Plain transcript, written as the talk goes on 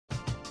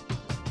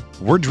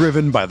We're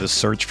driven by the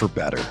search for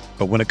better.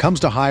 But when it comes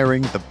to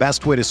hiring, the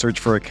best way to search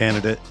for a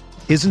candidate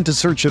isn't to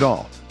search at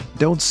all.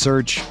 Don't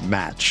search,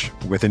 match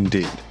with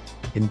Indeed.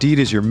 Indeed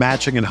is your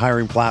matching and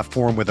hiring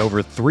platform with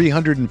over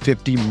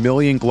 350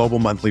 million global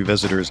monthly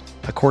visitors,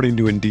 according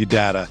to Indeed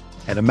data,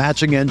 and a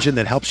matching engine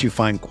that helps you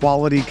find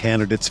quality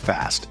candidates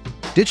fast.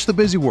 Ditch the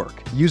busy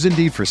work. Use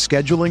Indeed for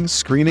scheduling,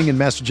 screening, and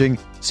messaging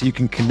so you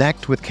can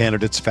connect with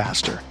candidates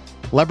faster.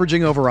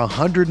 Leveraging over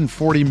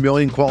 140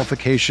 million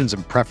qualifications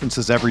and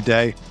preferences every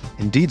day,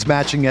 Indeed's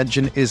matching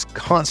engine is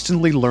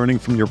constantly learning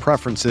from your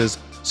preferences,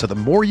 so the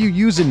more you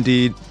use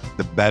Indeed,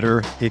 the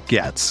better it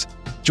gets.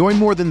 Join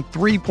more than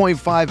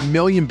 3.5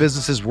 million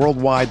businesses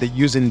worldwide that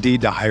use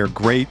Indeed to hire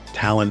great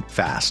talent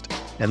fast.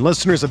 And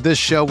listeners of this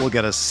show will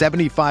get a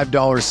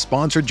 $75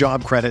 sponsored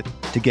job credit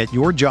to get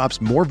your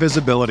jobs more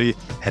visibility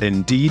at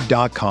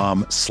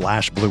Indeed.com/Blue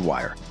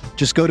Wire.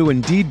 Just go to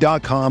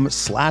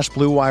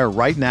Indeed.com/Blue Wire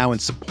right now and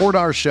support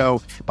our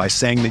show by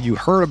saying that you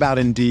heard about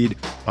Indeed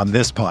on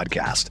this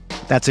podcast.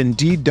 That's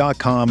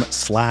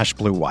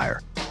Indeed.com/Blue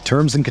Wire.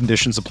 Terms and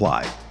conditions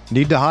apply.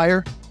 Need to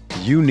hire?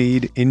 You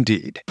need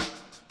Indeed.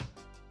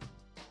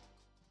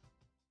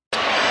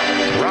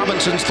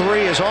 Robinson's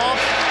three is off,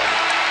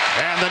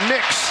 and the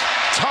Knicks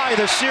tie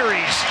the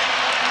series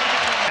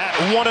at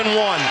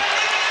 1-1.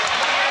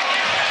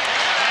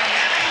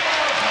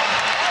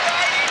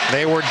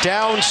 They were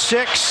down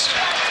 6.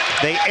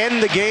 They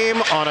end the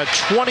game on a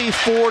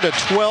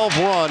 24-12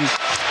 run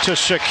to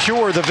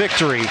secure the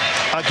victory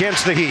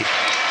against the Heat.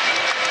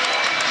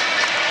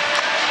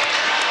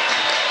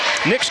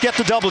 Knicks get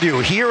the W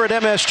here at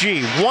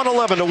MSG,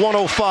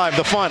 111-105,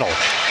 the final.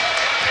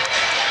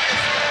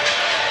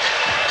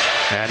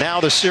 And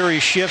now the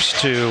series shifts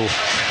to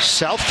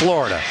South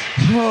Florida.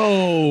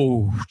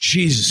 Oh,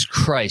 Jesus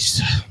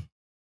Christ.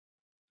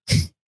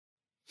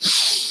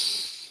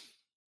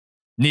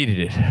 Needed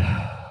it.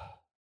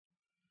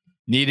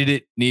 Needed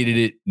it.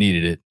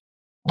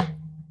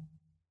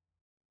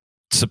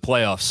 It's the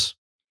playoffs.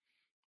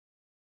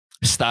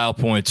 Style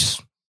points.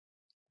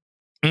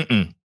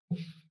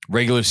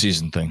 Regular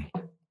season thing.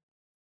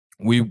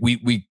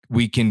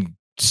 We can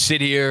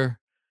sit here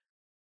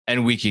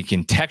and we can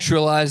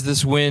contextualize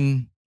this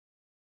win.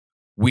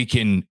 We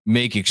can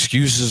make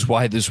excuses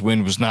why this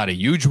win was not a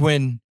huge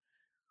win.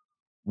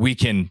 We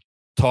can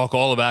talk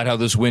all about how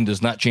this win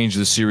does not change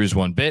the series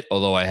one bit,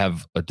 although I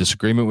have a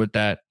disagreement with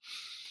that.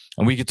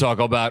 And we could talk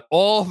about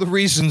all the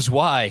reasons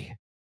why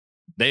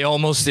they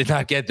almost did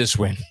not get this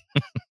win.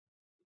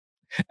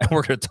 And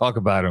we're going to talk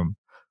about them.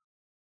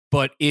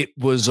 But it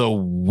was a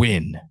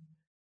win.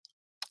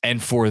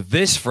 And for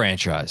this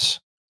franchise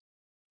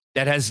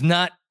that has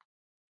not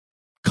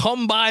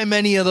come by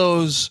many of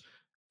those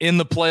in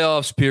the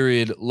playoffs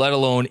period, let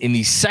alone in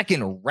the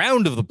second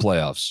round of the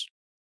playoffs,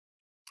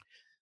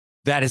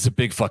 that is a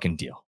big fucking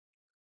deal.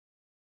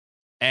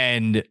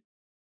 And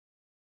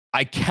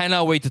I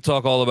cannot wait to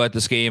talk all about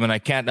this game, and I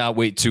cannot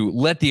wait to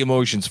let the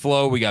emotions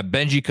flow. We got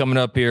Benji coming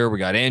up here. We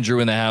got Andrew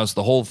in the house,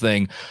 the whole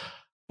thing.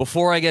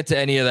 Before I get to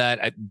any of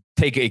that, I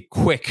take a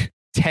quick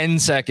 10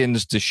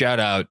 seconds to shout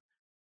out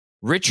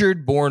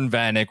Richard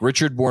Born-Vanek.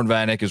 Richard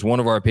Born-Vanek is one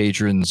of our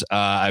patrons.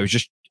 I was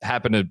just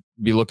happened to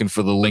be looking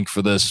for the link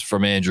for this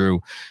from Andrew.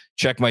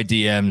 Check my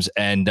DMs,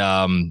 and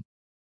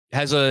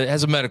has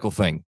a medical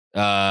thing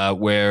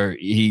where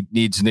he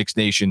needs Knicks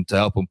Nation to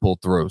help him pull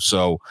through.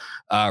 So,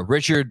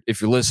 Richard, if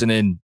you're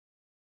listening,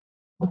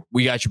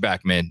 we got your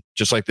back, man.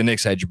 Just like the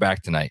Knicks had your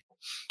back tonight.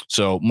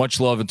 So much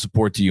love and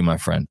support to you, my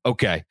friend.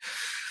 Okay.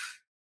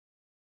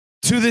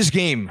 To this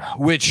game,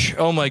 which,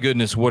 oh my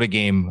goodness, what a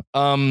game.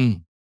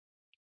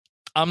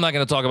 I'm not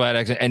going to talk about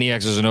any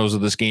X's and O's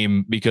of this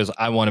game because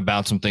I want to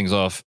bounce some things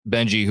off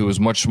Benji, who is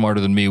much smarter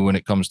than me when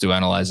it comes to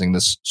analyzing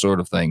this sort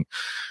of thing.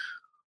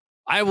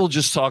 I will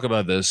just talk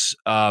about this,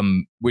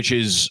 which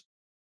is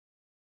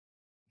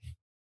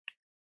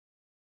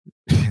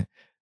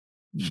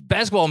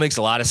basketball makes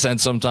a lot of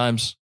sense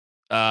sometimes.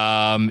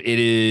 It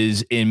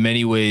is in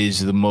many ways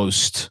the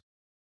most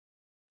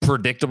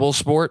predictable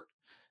sport.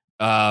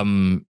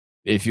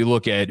 If you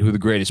look at who the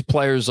greatest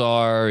players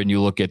are and you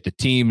look at the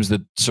teams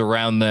that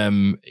surround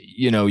them,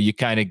 you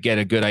kind of get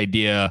a good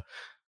idea,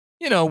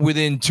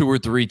 within 2 or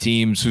 3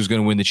 teams who's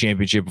going to win the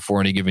championship before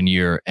any given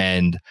year.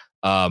 And,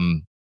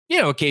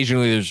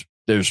 occasionally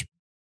there's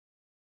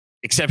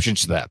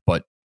exceptions to that,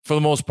 but for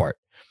the most part,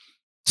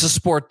 it's a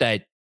sport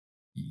that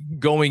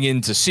going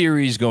into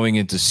series, going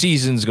into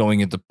seasons, going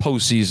into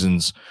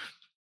postseasons,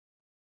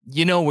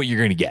 you know what you're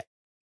going to get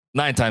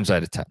 9 times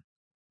out of 10.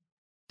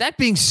 That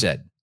being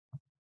said,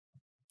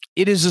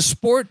 it is a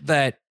sport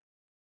that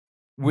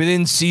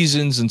within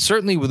seasons and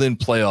certainly within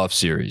playoff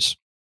series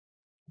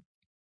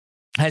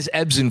has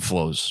ebbs and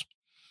flows.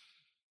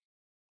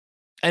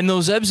 And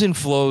those ebbs and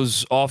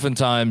flows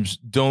oftentimes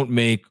don't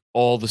make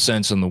all the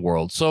sense in the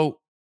world. So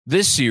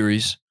this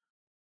series,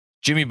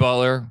 Jimmy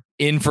Butler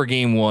in for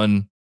game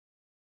 1,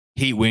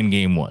 Heat win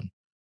game 1.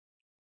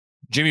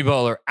 Jimmy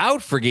Butler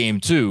out for game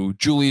 2,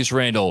 Julius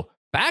Randle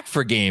back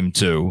for game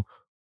 2,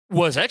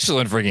 was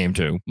excellent for game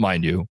 2,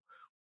 mind you.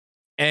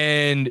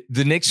 And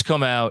the Knicks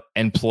come out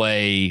and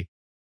play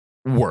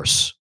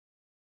worse.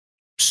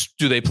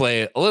 Do they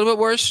play a little bit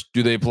worse?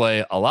 Do they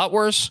play a lot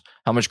worse?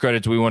 How much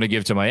credit do we want to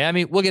give to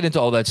Miami? We'll get into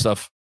all that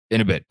stuff in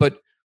a bit. But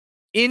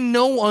in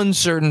no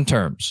uncertain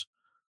terms,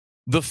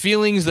 the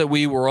feelings that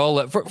we were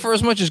all for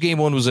as much as game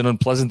one was an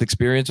unpleasant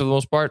experience for the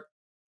most part,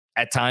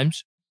 at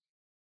times,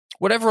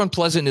 whatever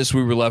unpleasantness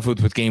we were left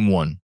with game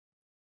one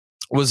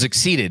was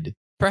exceeded,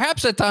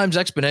 perhaps at times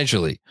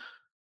exponentially,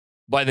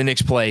 by the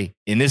Knicks play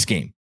in this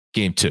game,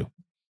 game two.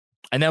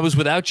 And that was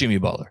without Jimmy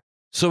Butler.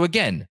 So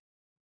again,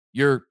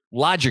 your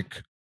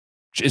logic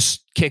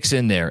just kicks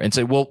in there and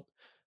say, well,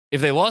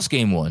 if they lost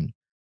game one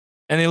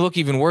and they look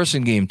even worse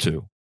in game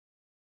two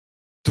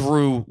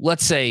through,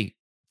 let's say,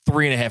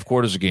 3.5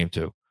 quarters of game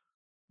two,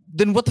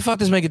 then what the fuck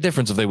does it make a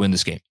difference if they win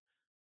this game?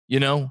 You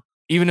know,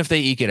 even if they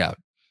eke it out.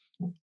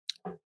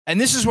 And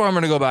this is where I'm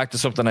going to go back to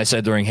something I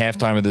said during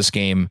halftime of this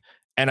game.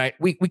 And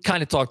we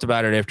kind of talked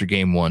about it after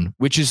game one,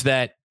 which is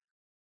that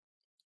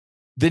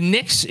the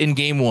Knicks in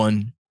game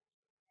one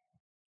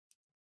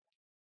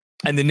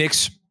and the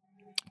Knicks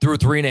through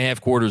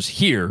 3.5 quarters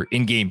here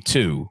in game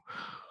two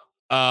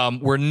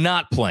were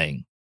not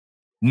playing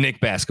Knick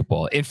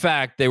basketball. In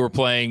fact, they were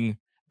playing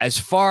as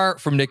far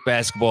from Knick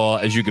basketball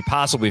as you could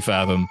possibly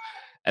fathom,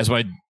 as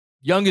my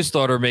youngest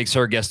daughter makes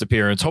her guest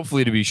appearance,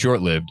 hopefully to be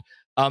short-lived.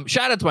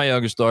 Shout out to my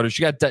youngest daughter.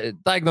 She got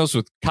diagnosed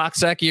with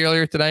Coxsackie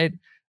earlier tonight.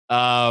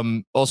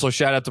 Also,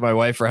 shout out to my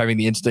wife for having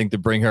the instinct to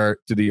bring her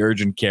to the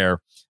urgent care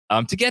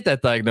to get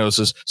that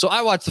diagnosis. So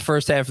I watched the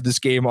first half of this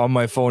game on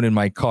my phone in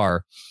my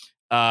car.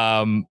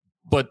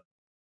 But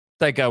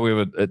thank God we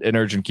have an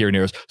urgent care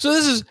near us. So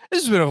this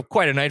has been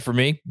quite a night for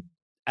me,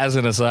 as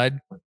an aside.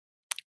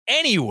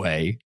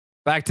 Anyway,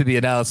 back to the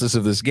analysis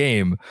of this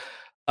game.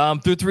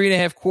 Through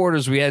 3.5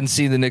 quarters, we hadn't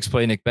seen the Knicks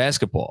play Knick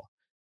basketball.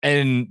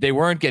 And they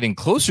weren't getting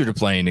closer to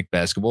playing Knick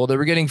basketball. They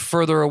were getting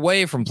further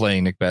away from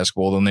playing Knick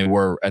basketball than they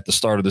were at the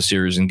start of the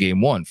series in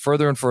game one.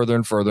 Further and further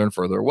and further and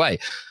further away.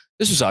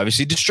 This was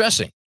obviously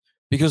distressing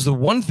because the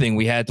one thing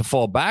we had to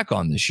fall back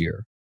on this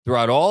year,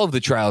 throughout all of the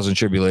trials and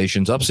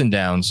tribulations, ups and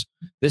downs,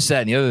 this,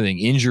 that, and the other thing,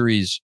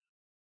 injuries,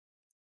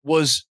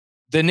 was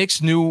the Knicks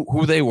knew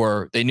who they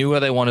were. They knew how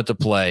they wanted to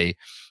play.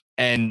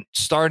 And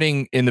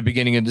starting in the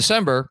beginning of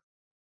December,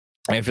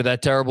 after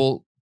that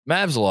terrible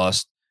Mavs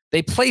loss,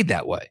 they played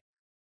that way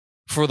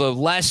for the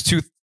last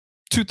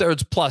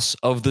two-thirds plus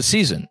of the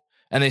season.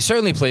 And they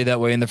certainly played that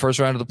way in the first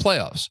round of the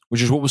playoffs,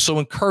 which is what was so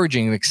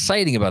encouraging and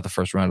exciting about the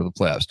first round of the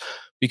playoffs,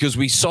 because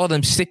we saw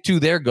them stick to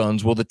their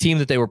guns while the team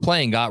that they were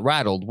playing got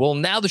rattled. Well,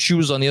 now the shoe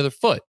is on the other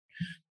foot.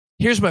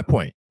 Here's my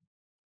point.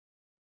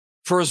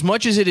 For as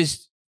much as it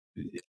is,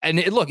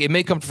 and look, it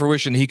may come to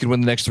fruition that he could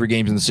win the next 3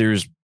 games in the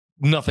series.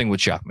 Nothing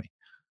would shock me.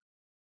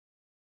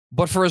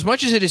 But for as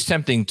much as it is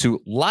tempting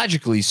to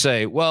logically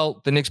say,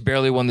 well, the Knicks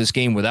barely won this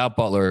game without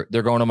Butler.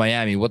 They're going to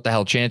Miami. What the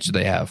hell chance do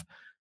they have?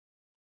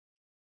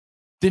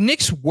 The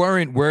Knicks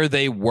weren't where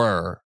they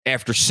were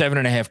after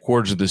 7.5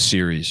 quarters of this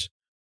series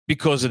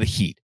because of the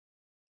Heat.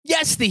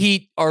 Yes, the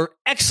Heat are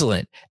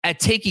excellent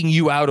at taking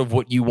you out of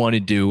what you want to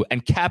do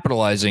and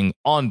capitalizing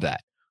on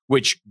that,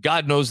 which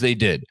God knows they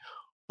did.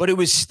 But it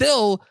was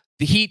still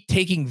the Heat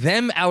taking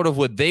them out of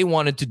what they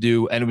wanted to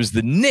do, and it was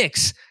the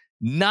Knicks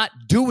not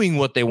doing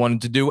what they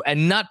wanted to do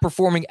and not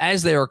performing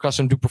as they are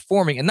accustomed to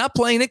performing and not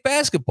playing Knick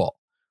basketball.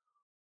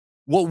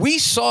 What we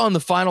saw in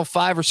the final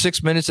 5 or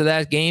 6 minutes of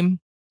that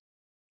game,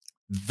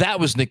 that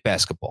was Knick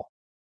basketball.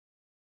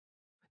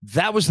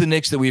 That was the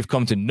Knicks that we've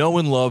come to know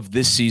and love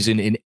this season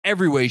in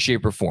every way,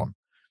 shape, or form.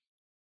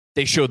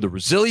 They showed the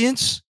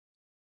resilience.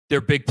 Their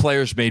big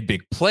players made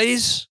big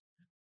plays.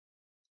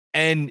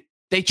 And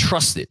they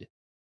trusted.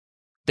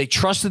 They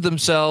trusted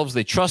themselves.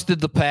 They trusted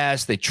the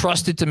pass. They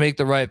trusted to make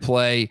the right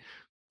play.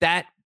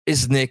 That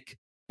is Knick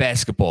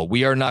basketball.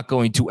 We are not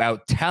going to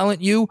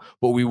out-talent you,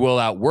 but we will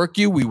outwork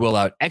you. We will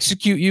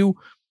out-execute you.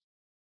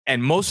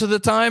 And most of the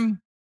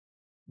time,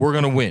 we're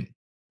going to win.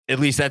 At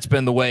least that's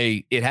been the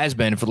way it has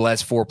been for the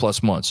last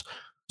 4+ months.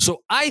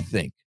 So I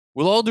think,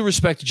 with all due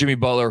respect to Jimmy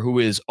Butler, who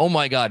is, oh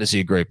my God, is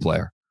he a great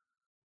player?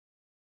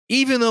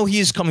 Even though he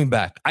is coming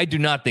back, I do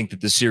not think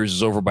that this series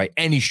is over by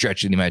any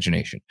stretch of the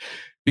imagination.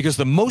 Because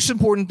the most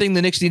important thing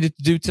the Knicks needed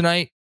to do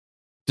tonight,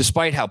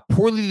 despite how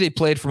poorly they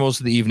played for most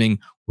of the evening,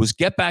 was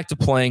get back to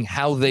playing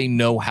how they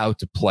know how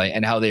to play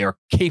and how they are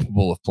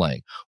capable of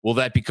playing. Will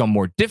that become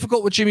more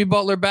difficult with Jimmy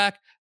Butler back?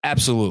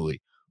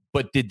 Absolutely.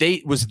 But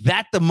was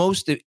that the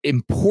most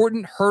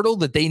important hurdle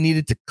that they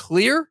needed to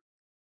clear?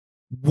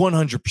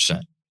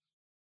 100%.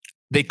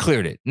 They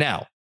cleared it.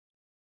 Now,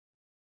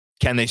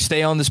 can they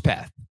stay on this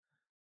path?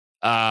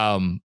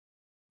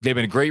 They've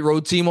been a great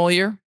road team all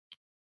year.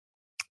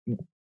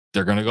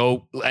 They're going to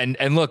go and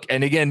look.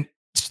 And again,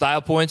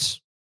 style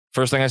points,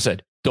 first thing I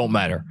said, don't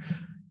matter.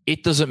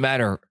 It doesn't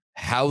matter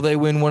how they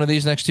win one of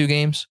these next 2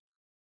 games.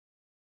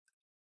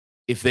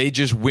 If they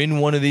just win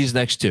one of these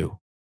next 2,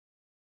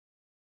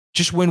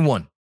 just win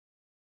one.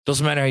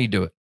 Doesn't matter how you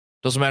do it.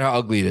 Doesn't matter how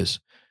ugly it is.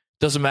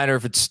 Doesn't matter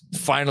if it's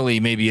finally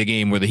maybe a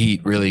game where the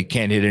Heat really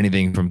can't hit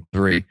anything from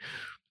 3.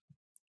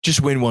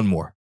 Just win one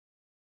more.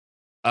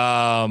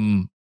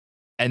 And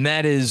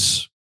that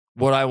is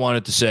what I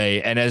wanted to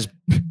say. And as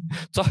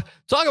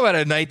talk about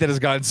a night that has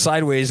gone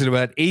sideways in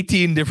about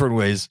 18 different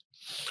ways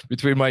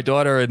between my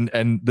daughter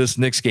and this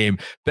Knicks game.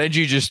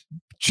 Benji just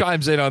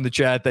chimes in on the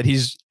chat that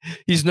he's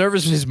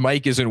nervous his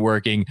mic isn't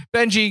working.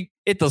 Benji,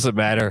 it doesn't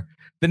matter.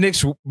 The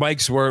Knicks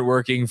mics weren't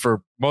working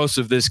for most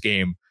of this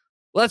game.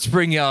 Let's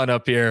bring you on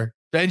up here.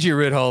 Benji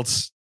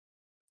Ritholtz.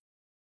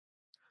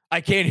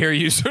 I can't hear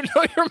you, so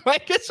no, your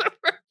mic isn't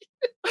working.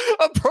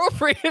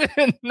 Appropriate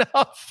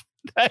enough.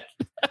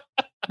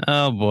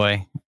 Oh,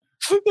 boy.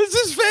 This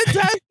is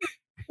fantastic.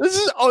 This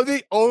is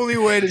the only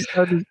way to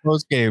start this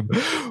post game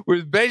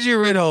with Benji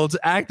Ritholtz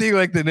acting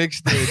like the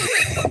Knicks did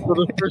for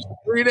the first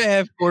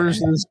 3.5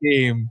 quarters of this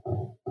game.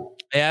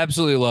 I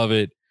absolutely love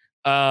it.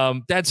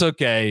 That's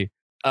okay.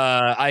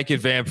 I could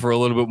vamp for a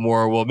little bit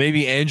more. Well,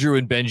 maybe Andrew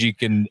and Benji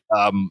can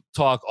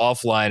talk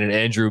offline. And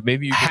Andrew,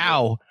 maybe you can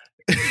how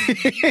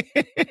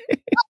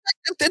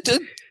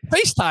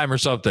FaceTime or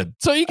something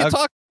so you can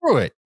talk through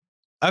it.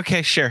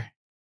 Okay, sure.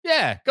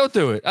 Yeah, go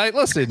do it.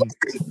 Listen.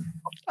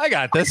 I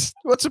got this.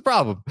 What's the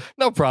problem?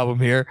 No problem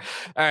here.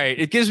 All right.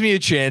 It gives me a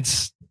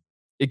chance.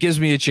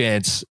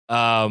 Because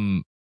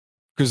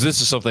this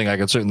is something I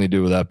can certainly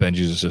do without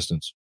Benji's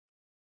assistance,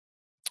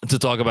 to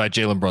talk about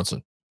Jalen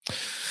Brunson.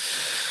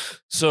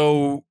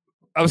 So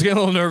I was getting a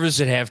little nervous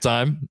at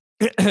halftime,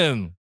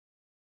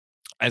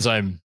 as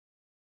I'm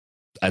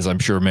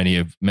sure many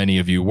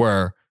of you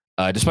were,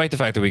 despite the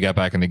fact that we got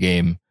back in the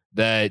game,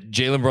 that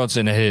Jalen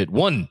Brunson had hit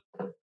one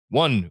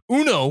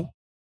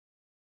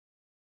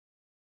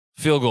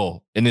field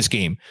goal in this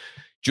game.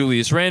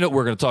 Julius Randle.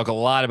 We're going to talk a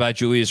lot about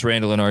Julius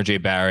Randle and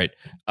RJ Barrett.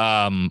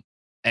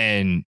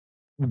 And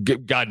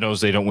God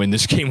knows they don't win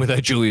this game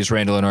without Julius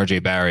Randle and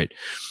RJ Barrett.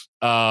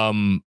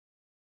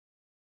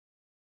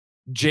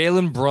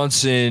 Jalen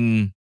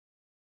Brunson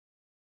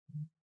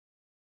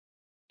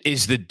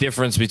is the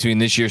difference between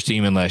this year's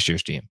team and last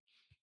year's team.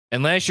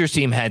 And last year's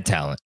team had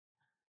talent.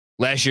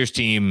 Last year's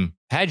team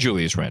had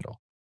Julius Randle.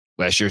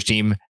 Last year's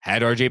team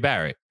had RJ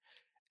Barrett.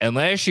 And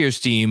last year's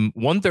team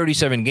won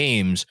 37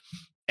 games.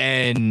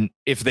 And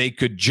if they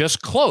could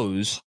just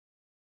close,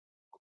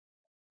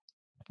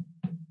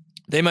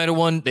 they might have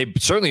won. They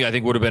certainly, I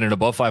think, would have been an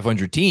above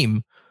 500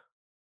 team.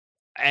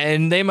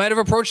 And they might have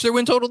approached their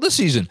win total this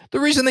season.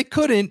 The reason they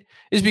couldn't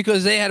is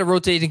because they had a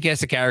rotating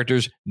cast of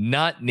characters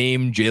not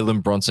named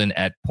Jalen Brunson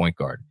at point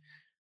guard.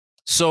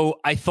 So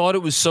I thought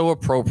it was so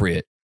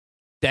appropriate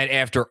that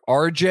after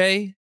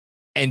RJ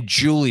and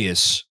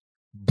Julius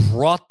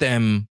brought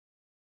them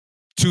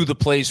to the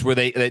place where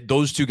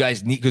those two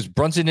guys need, because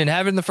Brunson didn't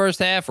have it in the first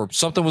half or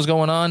something was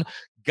going on.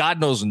 God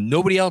knows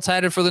nobody else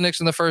had it for the Knicks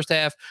in the first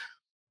half.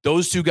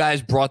 Those two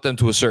guys brought them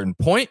to a certain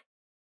point.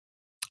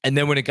 And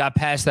then when it got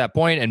past that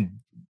point, and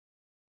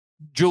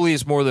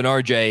Julius more than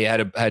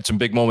RJ had some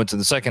big moments in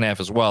the second half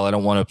as well. I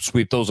don't want to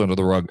sweep those under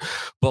the rug,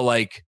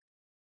 but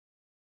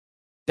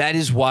that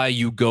is why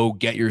you go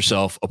get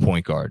yourself a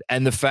point guard.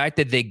 And the fact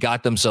that they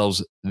got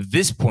themselves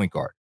this point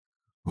guard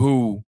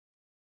who,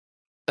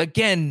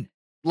 again,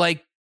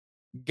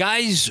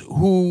 guys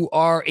who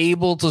are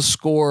able to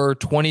score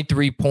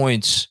 23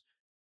 points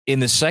in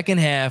the second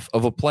half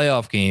of a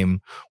playoff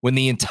game when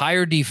the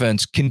entire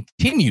defense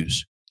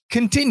continues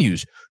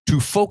to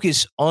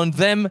focus on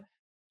them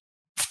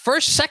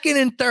first, second,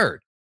 and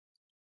third.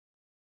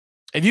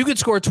 If you could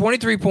score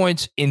 23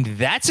 points in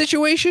that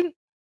situation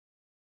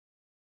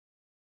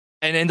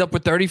and end up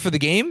with 30 for the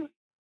game,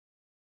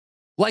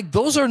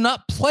 those are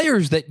not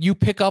players that you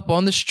pick up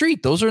on the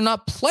street. Those are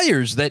not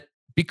players that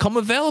become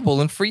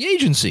available in free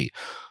agency.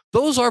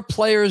 Those are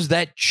players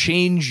that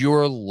change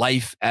your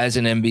life as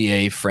an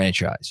NBA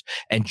franchise.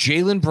 And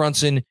Jalen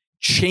Brunson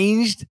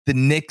changed the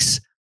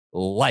Knicks'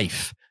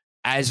 life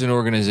as an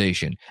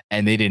organization.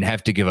 And they didn't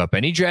have to give up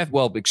any draft.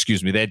 Well,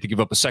 excuse me. They had to give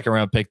up a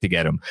second-round pick to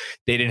get him.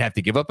 They didn't have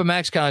to give up a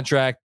max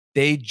contract.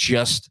 They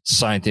just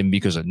signed him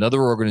because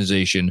another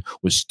organization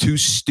was too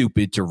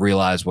stupid to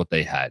realize what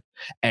they had.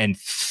 And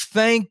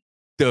thank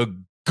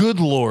the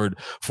good Lord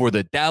for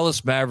the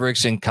Dallas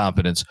Mavericks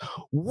incompetence.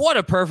 What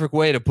a perfect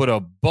way to put a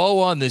bow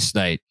on this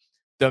night.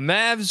 The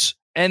Mavs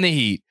and the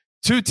Heat,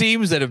 two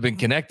teams that have been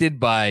connected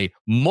by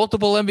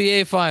multiple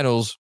NBA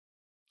finals,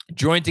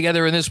 joined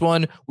together in this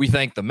one. We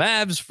thank the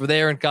Mavs for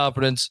their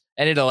incompetence,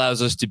 and it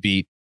allows us to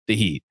beat the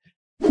Heat.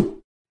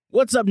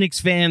 What's up, Knicks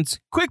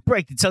fans? Quick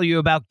break to tell you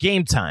about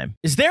Game Time.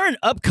 Is there an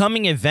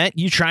upcoming event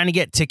you're trying to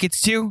get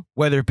tickets to?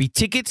 Whether it be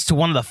tickets to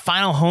one of the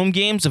final home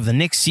games of the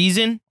Knicks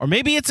season, or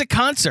maybe it's a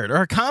concert or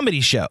a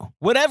comedy show.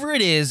 Whatever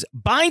it is,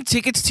 buying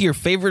tickets to your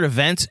favorite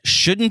events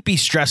shouldn't be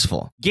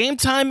stressful. Game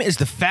Time is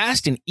the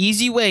fast and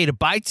easy way to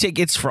buy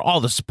tickets for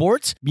all the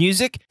sports,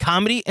 music,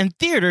 comedy, and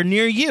theater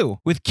near you.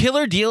 With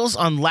killer deals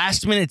on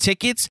last-minute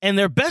tickets and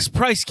their best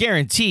price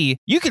guarantee,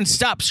 you can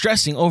stop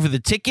stressing over the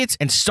tickets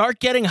and start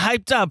getting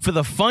hyped up for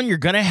the fun fun you're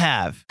going to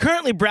have.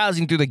 Currently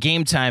browsing through the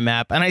Game Time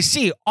app, and I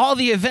see all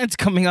the events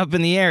coming up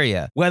in the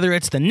area. Whether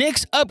it's the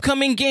Knicks'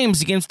 upcoming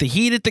games against the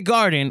Heat at the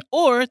Garden,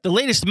 or the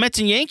latest Mets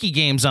and Yankee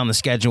games on the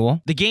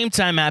schedule, the Game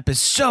Time app is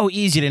so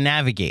easy to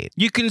navigate.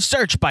 You can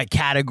search by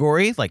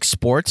category, like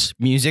sports,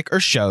 music,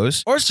 or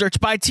shows, or search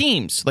by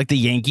teams, like the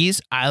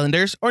Yankees,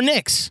 Islanders, or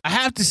Knicks. I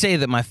have to say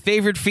that my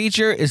favorite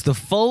feature is the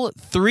full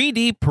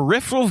 3D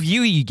peripheral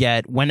view you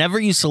get whenever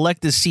you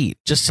select a seat.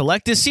 Just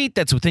select a seat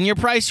that's within your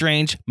price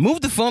range,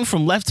 move the phone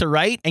from left to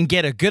right, and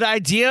get a good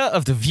idea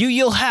of the view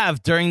you'll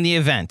have during the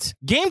event.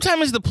 Game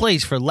Time is the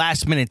place for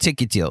last-minute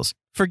ticket deals.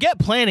 Forget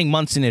planning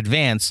months in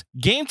advance.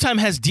 Game Time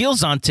has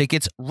deals on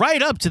tickets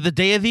right up to the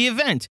day of the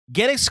event.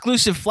 Get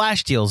exclusive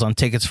flash deals on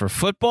tickets for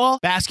football,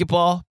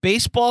 basketball,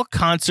 baseball,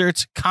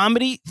 concerts,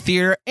 comedy,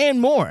 theater, and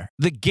more.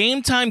 The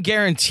Game Time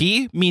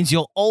guarantee means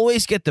you'll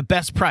always get the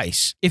best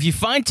price. If you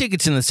find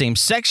tickets in the same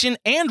section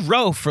and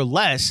row for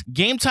less,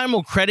 Game Time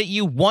will credit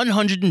you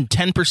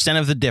 110%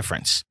 of the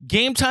difference.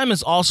 Game Time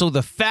is also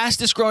the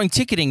fastest growing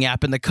ticketing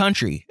app in the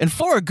country, and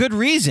for a good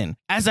reason.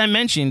 As I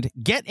mentioned,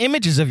 get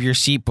images of your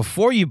seat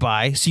before you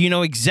buy so you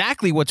know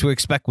exactly what to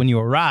expect when you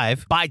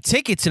arrive. Buy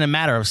tickets in a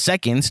matter of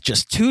seconds,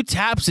 just 2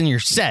 taps and you're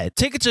set.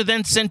 Tickets are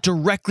then sent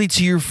directly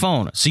to your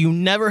phone, so you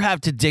never have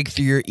to dig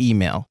through your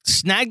email.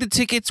 Snag the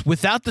tickets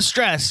without the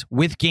stress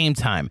with Game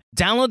Time.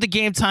 Download the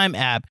Game Time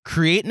app,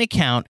 create an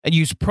account, and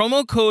use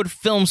promo code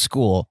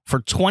FILMSCHOOL for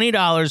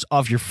 $20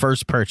 off your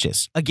first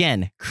purchase.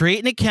 Again,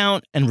 create an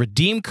account and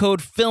redeem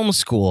code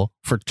FILMSCHOOL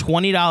for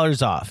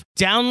 $20 off.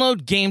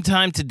 Download Game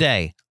Time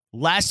today.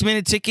 Last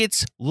minute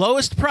tickets,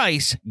 lowest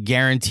price,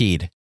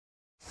 guaranteed.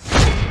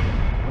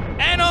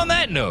 And on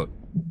that note,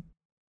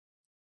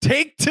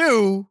 take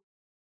 2.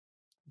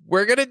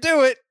 We're going to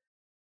do it.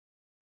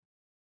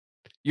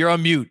 You're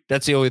on mute.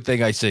 That's the only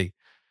thing I see.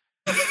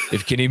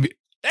 If can you do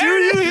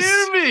you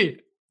hear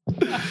me?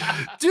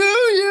 Do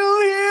you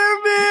hear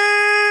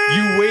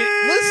me?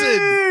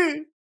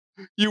 Listen.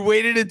 You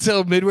waited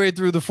until midway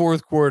through the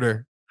fourth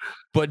quarter,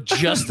 but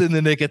just in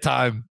the nick of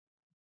time.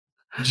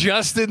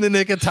 Just in the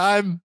nick of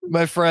time,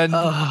 my friend.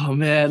 Oh,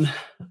 man.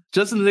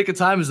 Just in the nick of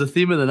time is the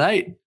theme of the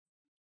night.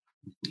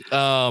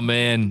 Oh,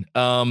 man.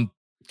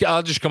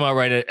 I'll just come out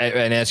right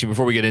and ask you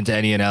before we get into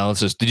any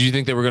analysis. Did you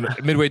think they were going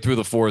to, midway through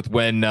the fourth,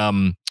 when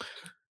I'm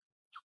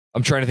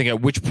trying to think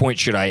at which point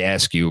should I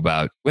ask you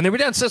about? When they were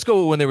down 6,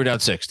 when they were down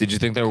 6, did you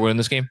think they were winning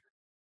this game?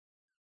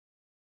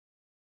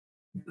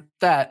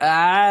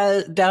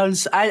 I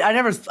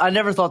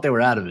never thought they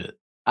were out of it.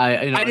 I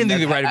didn't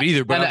think they were out of it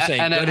either, but I'm saying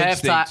at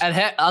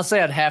halftime, I'll say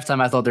at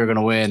halftime, I thought they were going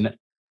to win.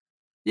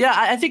 Yeah,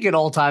 I think at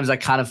all times I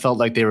kind of felt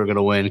like they were going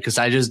to win because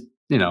I just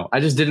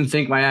didn't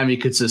think Miami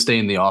could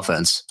sustain the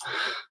offense.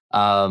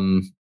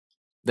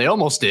 They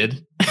almost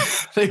did.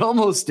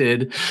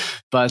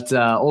 But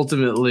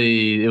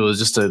ultimately it was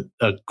just a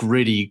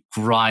gritty,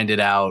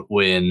 grinded out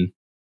win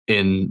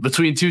in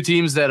between two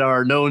teams that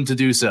are known to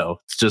do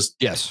so. It's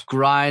just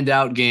grind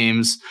out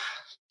games.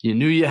 You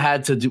knew you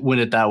had to win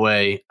it that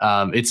way.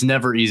 It's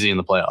never easy in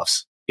the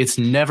playoffs. It's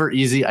never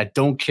easy. I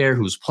don't care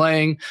who's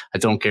playing. I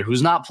don't care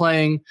who's not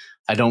playing.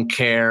 I don't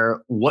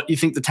care what you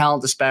think the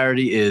talent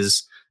disparity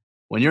is.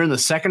 When you're in the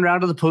second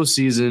round of the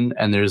postseason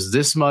and there's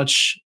this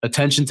much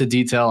attention to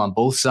detail on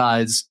both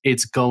sides,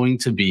 it's going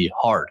to be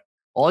hard.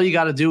 All you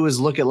got to do is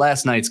look at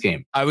last night's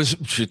game.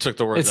 She took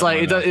the words.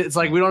 It's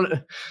like we don't,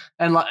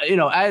 and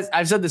as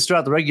I've said this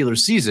throughout the regular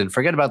season,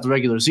 forget about the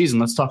regular season.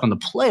 Let's talk on the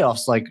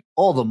playoffs. Like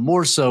all the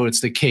more so it's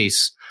the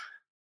case.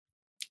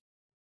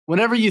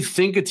 Whenever you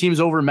think a team's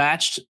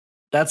overmatched,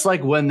 that's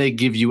like when they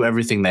give you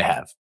everything they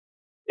have.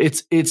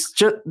 It's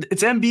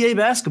NBA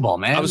basketball,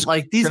 man.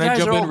 These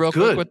guys are all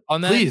good.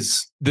 On that?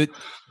 Please.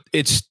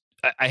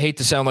 I hate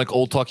to sound like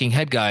old talking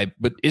head guy,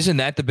 but isn't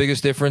that the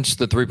biggest difference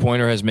the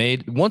 3-pointer has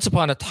made? Once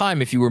upon a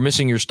time, if you were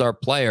missing your star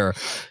player,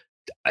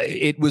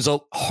 it was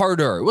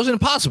harder. It wasn't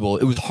impossible.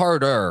 It was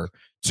harder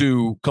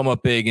to come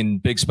up big in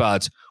big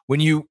spots.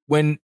 When you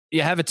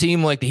have a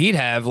team like the Heat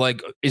have,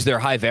 is there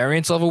high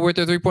variance level with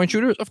their 3-point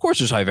shooters? Of course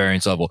there's high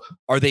variance level.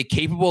 Are they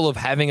capable of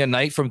having a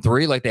night from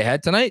 3 like they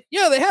had tonight?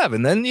 Yeah, they have.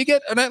 And then you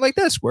get a night like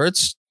this where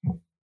it's,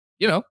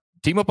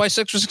 team up by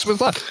 6 or 6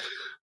 minutes left.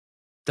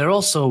 They're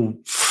also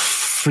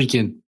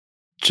freaking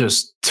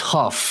just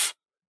tough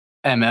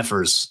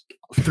MFers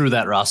through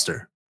that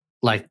roster.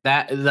 Like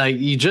that,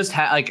 you just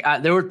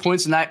had, there were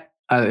points in that,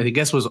 I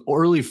guess it was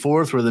early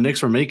fourth where the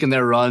Knicks were making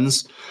their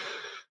runs.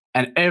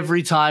 And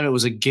every time it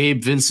was a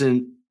Gabe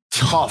Vincent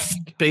tough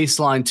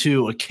baseline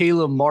 2, a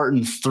Caleb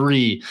Martin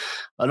 3,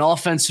 an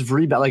offensive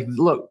rebound.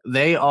 Look,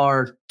 they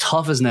are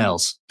tough as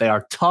nails. They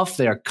are tough.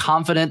 They are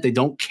confident. They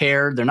don't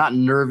care. They're not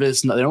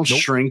nervous. They don't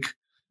shrink.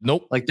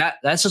 Nope. Like that.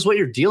 That's just what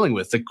you're dealing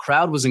with. The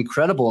crowd was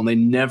incredible and they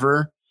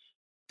never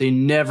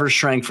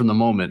shrank from the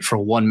moment for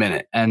 1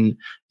 minute. And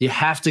you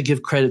have to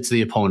give credit to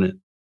the opponent.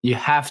 You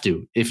have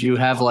to. If you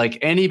have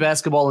any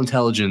basketball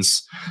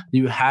intelligence,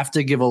 you have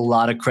to give a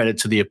lot of credit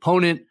to the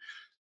opponent.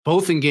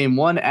 both in game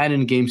 1 and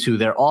in game 2.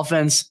 Their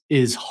offense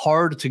is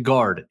hard to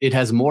guard. It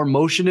has more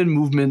motion and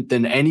movement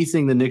than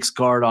anything the Knicks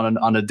guard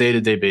on a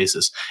day-to-day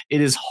basis.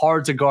 It is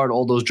hard to guard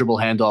all those dribble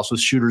handoffs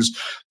with shooters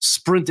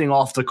sprinting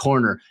off the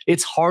corner.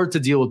 It's hard to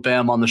deal with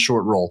Bam on the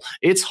short roll.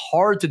 It's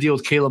hard to deal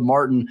with Caleb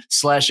Martin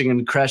slashing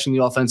and crashing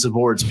the offensive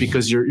boards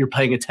because you're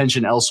paying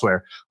attention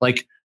elsewhere.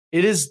 Like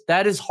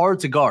that is hard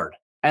to guard.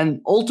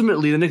 And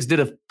ultimately, the Knicks did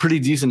a pretty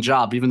decent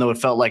job, even though it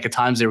felt like at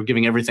times they were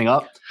giving everything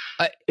up.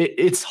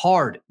 It's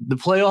hard. The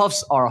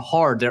playoffs are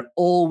hard. They're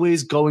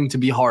always going to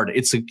be hard.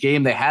 It's a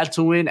game they had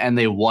to win, and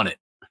they won it.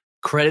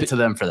 Credit to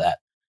them for that.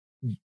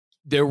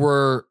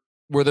 Were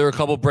there a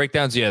couple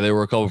breakdowns? Yeah, there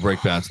were a couple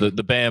breakdowns. The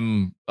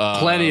Bam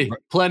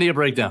plenty of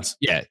breakdowns.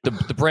 Yeah,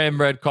 the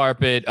Bam red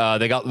carpet.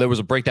 There was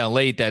a breakdown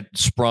late that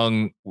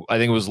sprung. I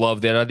think it was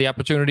Love that had the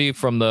opportunity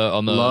from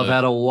Love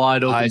had a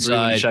wide open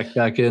three, check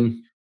back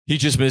in. He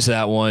just missed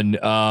that one.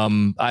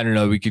 I don't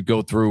know. We could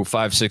go through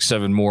 5, 6,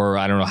 7 more.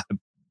 I don't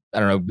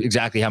know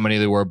exactly how many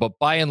there were, but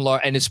by and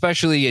large, and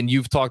especially, and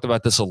you've talked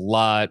about this a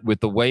lot with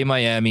the way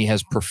Miami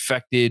has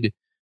perfected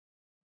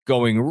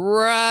going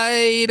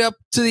right up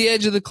to the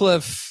edge of the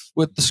cliff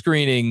with the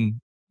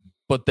screening,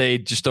 but they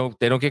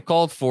don't get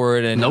called for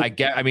it. And nope.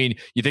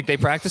 You think they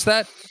practice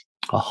that?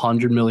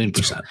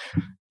 100,000,000%.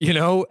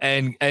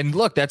 And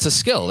look, that's a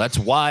skill. That's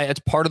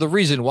part of the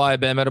reason why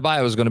Bam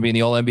Adebayo is going to be in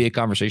the All-NBA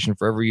conversation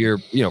for every year,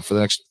 for the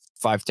next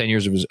 5-10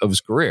 years of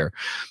his career.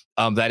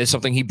 That is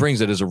something he brings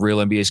that is a real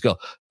NBA skill.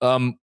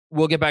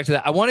 We'll get back to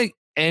that. I want to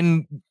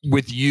end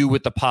with you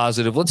with the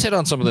positive. Let's hit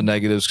on some of the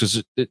negatives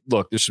because,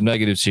 look, there's some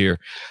negatives here.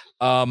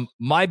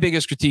 My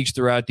biggest critiques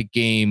throughout the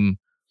game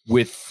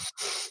with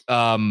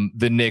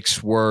the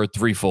Knicks were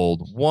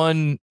threefold.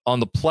 One, on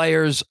the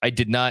players, I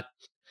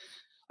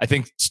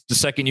think the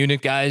second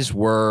unit guys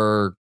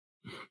were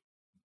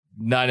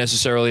not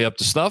necessarily up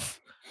to snuff.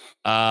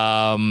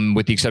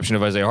 With the exception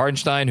of Isaiah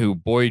Hartenstein, who,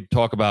 boy,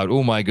 talk about,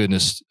 oh my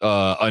goodness,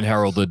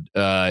 unheralded.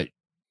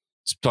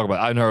 Talk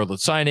about unheralded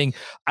signing.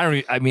 How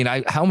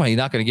am I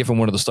not going to give him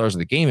one of the stars of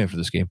the game after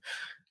this game?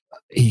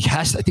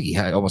 I think he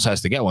almost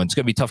has to get one. It's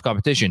going to be tough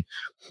competition,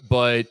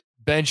 but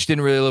bench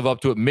didn't really live up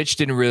to it. Mitch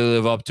didn't really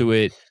live up to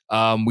it.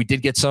 We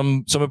did get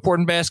some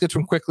important baskets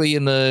from Quickly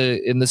in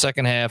the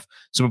second half.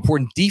 Some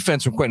important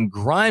defense from Quentin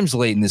Grimes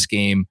late in this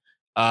game.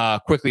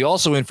 Quickly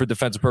also in for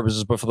defensive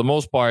purposes, but for the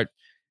most part,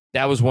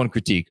 that was one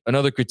critique.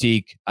 Another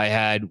critique I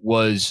had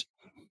was,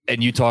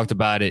 and you talked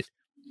about it,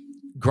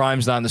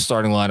 Grimes not in the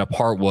starting lineup.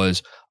 Hart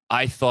was.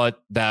 I thought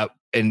that,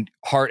 and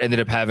Hart ended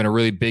up having a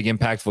really big,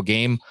 impactful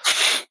game.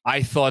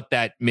 I thought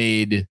that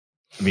made,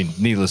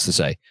 needless to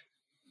say,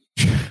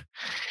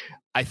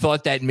 I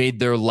thought that made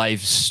their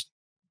life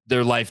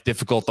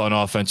difficult on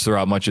offense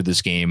throughout much of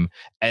this game.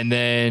 And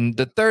then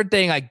the third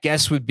thing, I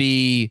guess, would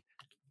be,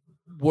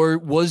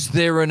 was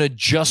there an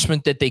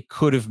adjustment that they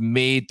could have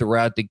made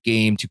throughout the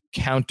game to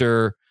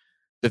counter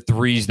the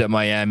threes that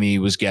Miami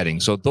was getting?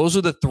 So those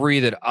are the three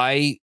that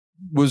I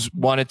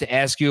wanted to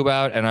ask you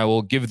about, and I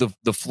will give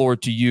the floor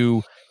to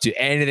you to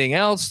anything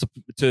else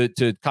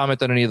to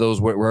comment on any of those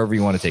wherever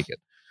you want to take it.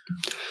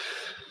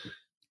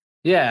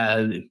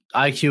 Yeah,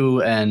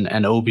 IQ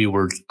and Obi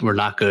were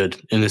not good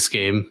in this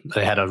game.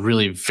 They had a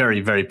really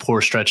very, very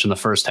poor stretch in the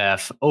first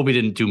half. Obi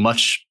didn't do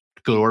much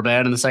good or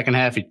bad in the second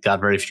half. He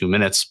got very few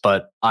minutes,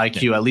 but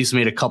IQ at least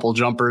made a couple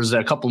jumpers,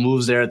 a couple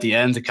moves there at the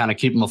end to kind of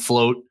keep him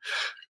afloat,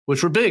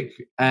 which were big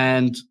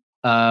and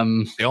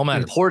they all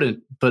matter.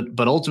 Important.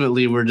 But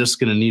ultimately, we're just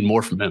going to need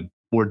more from him.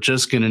 We're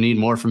just going to need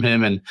more from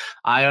him. And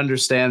I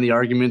understand the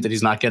argument that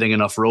he's not getting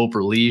enough rope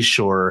or leash,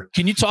 or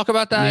can you talk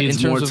about that in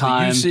terms of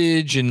the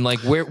usage and like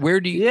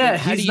where do you? Yeah,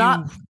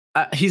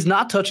 he's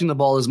not touching the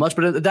ball as much.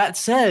 But that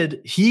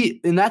said,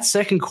 in that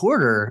second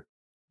quarter,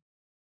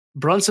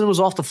 Brunson was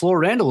off the floor,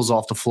 Randall was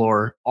off the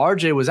floor,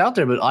 RJ was out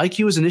there, but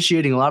IQ was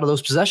initiating a lot of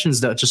those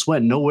possessions that just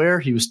went nowhere.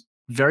 He was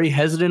very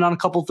hesitant on a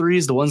couple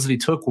threes. The ones that he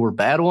took were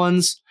bad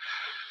ones.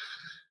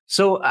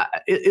 So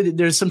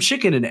there's some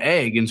chicken and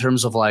egg in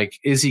terms of like,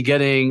 is he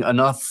getting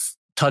enough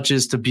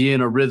touches to be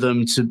in a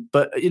rhythm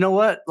but you know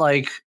what?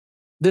 Like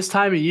this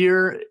time of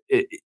year,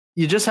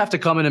 you just have to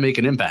come in and make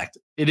an impact.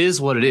 It is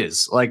what it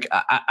is. Like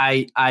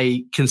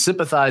I can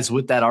sympathize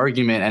with that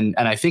argument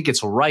and I think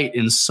it's right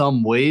in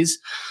some ways,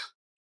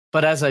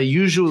 but as I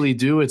usually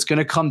do, it's going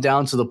to come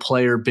down to the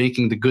player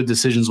making the good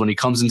decisions when he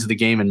comes into the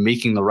game and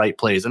making the right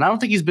plays. And I don't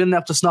think he's been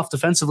up to snuff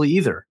defensively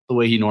either, the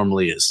way he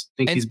normally is. I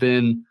think he's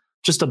been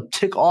just a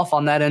tick off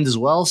on that end as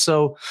well.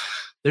 So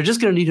they're just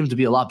going to need him to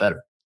be a lot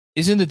better.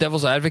 Isn't the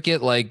devil's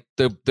advocate like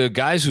the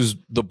guys whose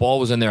the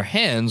ball was in their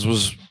hands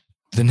was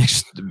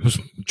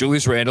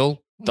Julius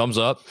Randle, thumbs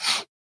up,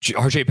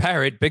 RJ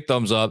Barrett, big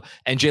thumbs up,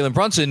 and Jalen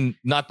Brunson,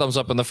 not thumbs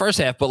up in the first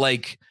half, but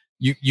like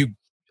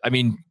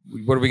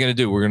what are we going to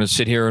do? We're going to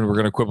sit here and we're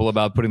going to quibble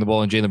about putting the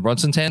ball in Jalen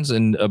Brunson's hands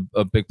in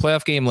a big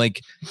playoff game.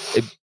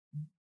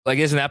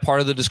 Isn't that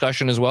part of the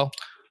discussion as well?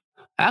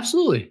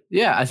 Absolutely.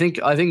 Yeah. I think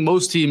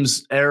most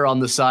teams err on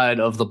the side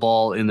of the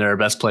ball in their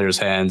best players'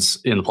 hands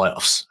in the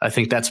playoffs. I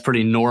think that's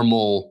pretty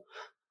normal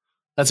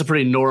That's a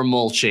pretty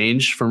normal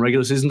change from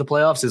regular season to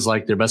playoffs, is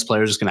like their best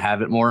player is just going to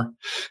have it more.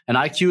 And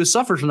IQ has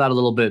suffered from that a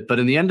little bit. But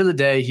in the end of the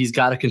day, he's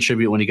got to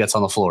contribute when he gets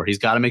on the floor. He's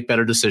got to make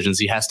better decisions.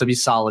 He has to be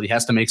solid. He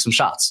has to make some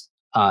shots.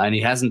 And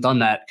he hasn't done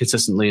that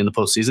consistently in the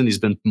postseason. He's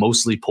been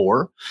mostly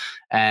poor.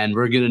 And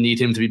we're going to need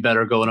him to be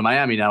better going to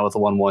Miami now with a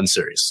 1-1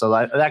 series. So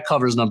that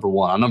covers number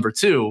one. On number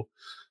two,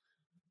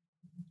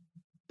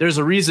 there's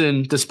a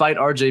reason, despite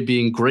RJ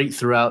being great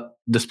throughout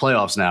this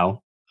playoffs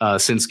now,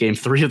 since game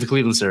 3 of the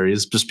Cleveland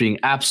series, just being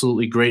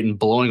absolutely great and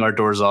blowing our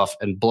doors off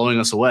and blowing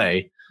us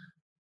away,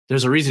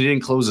 there's a reason he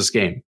didn't close this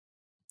game.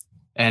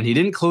 And he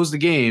didn't close the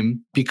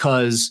game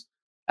because,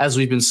 as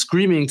we've been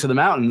screaming to the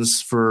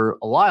mountains for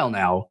a while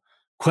now,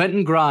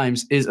 Quentin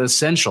Grimes is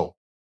essential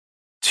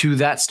to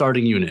that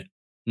starting unit.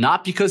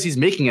 Not because he's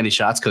making any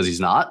shots, because he's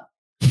not,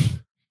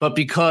 but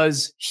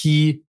because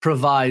he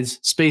provides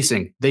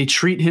spacing. They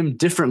treat him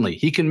differently.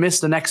 He can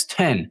miss the next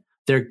 10.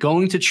 They're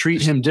going to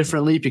treat him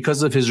differently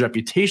because of his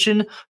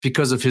reputation,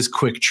 because of his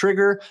quick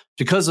trigger,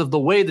 because of the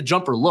way the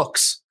jumper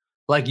looks.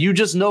 Like, you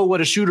just know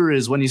what a shooter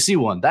is when you see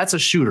one. That's a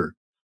shooter.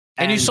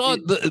 And you saw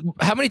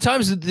how many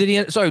times did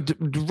he? Sorry,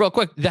 real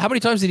quick. How many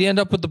times did he end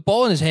up with the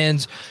ball in his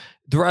hands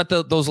throughout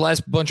those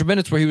last bunch of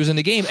minutes where he was in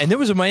the game? And there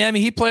was a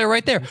Miami Heat player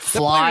right there.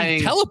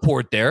 Flying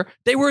teleport there.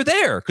 They were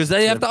there because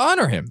they have to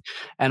honor him.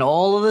 And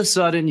all of a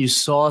sudden, you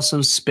saw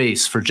some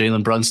space for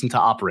Jalen Brunson to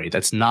operate.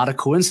 That's not a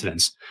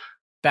coincidence.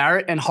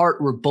 Barrett and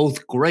Hart were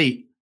both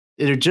great.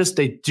 They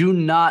do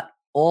not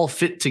all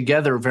fit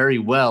together very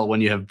well when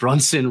you have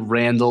Brunson,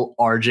 Randall,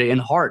 RJ,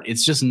 and Hart.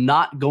 It's just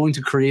not going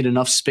to create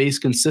enough space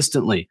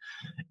consistently.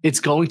 It's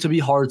going to be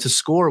hard to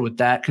score with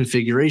that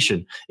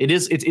configuration.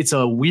 It's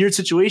a weird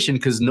situation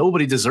because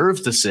nobody deserves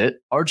to sit.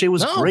 RJ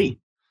was great.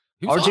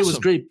 RJ was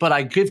great, but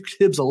I give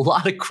Tibbs a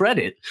lot of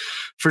credit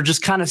for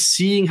just kind of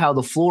seeing how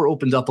the floor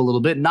opened up a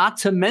little bit, not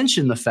to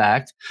mention the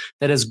fact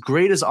that as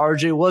great as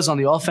RJ was on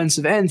the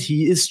offensive end,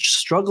 he is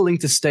struggling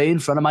to stay in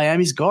front of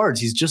Miami's guards.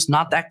 He's just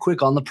not that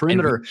quick on the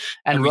perimeter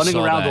and running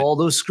around all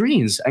those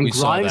screens. And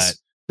Grimes,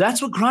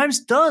 that's what Grimes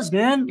does,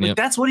 man. Like,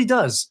 that's what he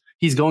does.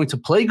 He's going to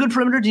play good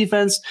perimeter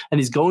defense, and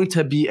he's going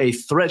to be a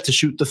threat to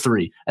shoot the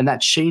three. And that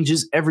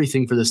changes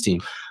everything for this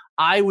team.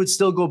 I would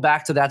still go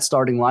back to that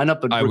starting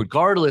lineup, but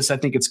regardless, I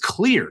think it's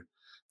clear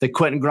that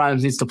Quentin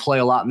Grimes needs to play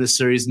a lot in this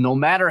series, no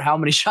matter how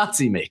many shots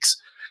he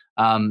makes.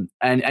 And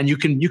you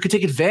can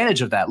take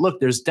advantage of that.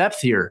 Look, there's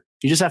depth here.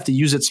 You just have to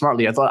use it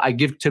smartly. I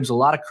give Tibbs a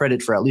lot of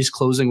credit for at least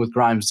closing with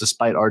Grimes,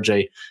 despite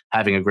RJ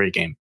having a great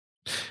game.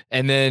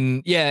 And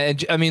then,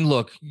 I mean,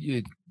 look,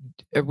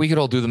 we could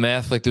all do the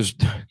math. Like,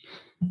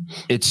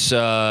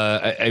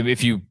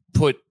 if you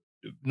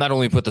not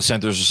only put the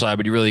centers aside,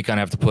 but you really kind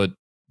of have to put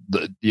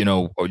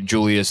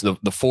Julius,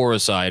 the four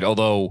aside.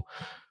 Although,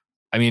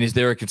 I mean, is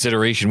there a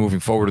consideration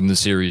moving forward in the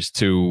series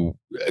to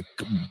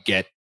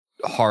get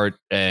Hart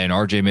and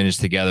RJ minutes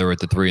together at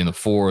the 3 and the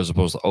 4 as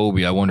opposed to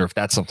Obi? I wonder if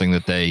that's something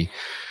that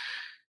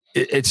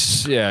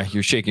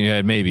you're shaking your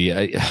head. Maybe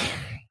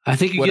I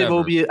think you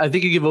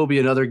give Obi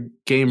another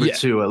game or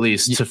two at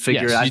least to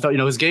figure it. I thought,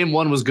 his game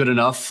 1 was good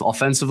enough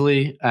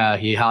offensively.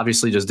 He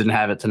obviously just didn't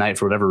have it tonight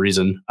for whatever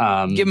reason.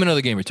 Give him another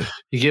game or two.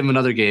 You give him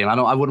another game. I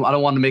don't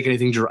want to make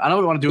anything. I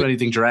don't want to do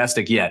anything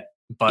drastic yet,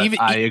 but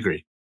I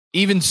agree.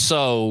 Even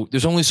so,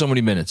 there's only so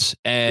many minutes,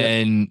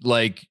 and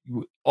like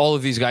all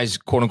of these guys,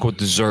 quote unquote,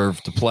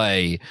 deserve to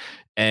play,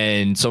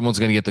 and someone's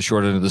going to get the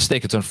short end of the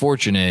stick. It's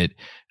unfortunate.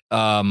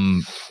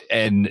 And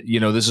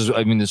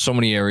there's so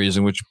many areas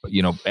in which,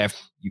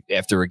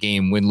 after a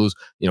game, win, lose,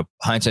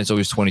 hindsight's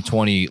always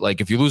 20/20.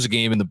 Like, if you lose a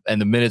game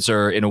and the minutes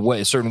are in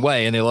a certain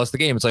way and they lost the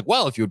game, it's like,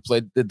 well, if you had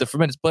played the different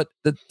minutes, but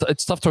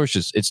it's tough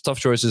choices. It's tough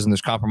choices, and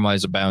there's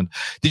compromise abound.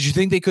 Did you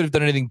think they could have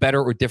done anything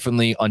better or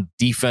differently on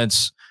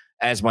defense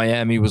as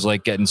Miami was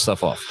like getting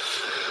stuff off?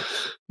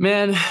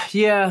 Man,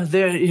 yeah,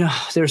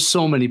 there's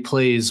so many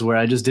plays where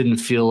I just didn't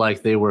feel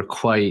like they were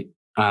quite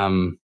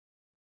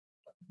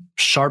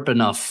sharp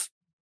enough.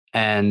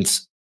 And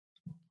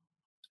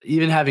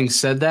even having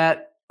said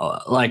that,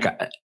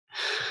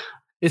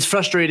 it's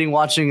frustrating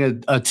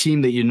watching a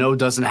team that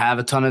doesn't have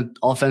a ton of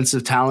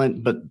offensive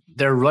talent, but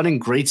they're running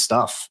great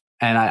stuff.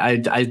 And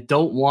I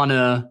don't want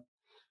to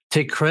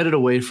take credit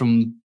away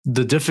from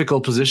the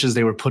difficult positions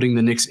they were putting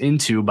the Knicks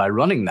into by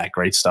running that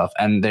great stuff.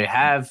 And they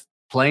have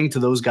playing to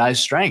those guys'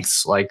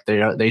 strengths. Like,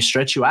 they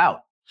stretch you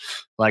out.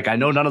 Like, I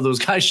know none of those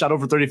guys shot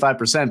over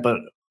 35%, but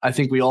I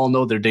think we all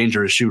know they're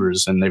dangerous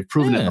shooters, and they've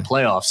proven it in the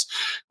playoffs,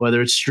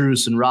 whether it's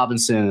Strus and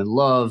Robinson and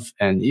Love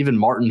and even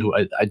Martin, who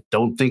I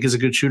don't think is a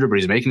good shooter, but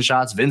he's making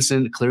shots.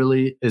 Vincent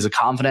clearly is a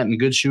confident and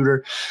good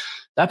shooter.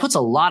 That puts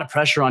a lot of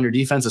pressure on your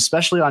defense,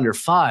 especially on your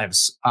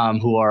fives,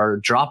 who are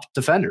drop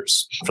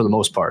defenders for the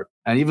most part.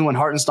 And even when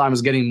Hartenstein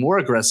was getting more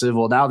aggressive,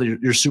 well, now that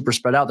you're super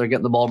spread out, they're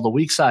getting the ball to the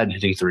weak side and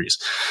hitting threes.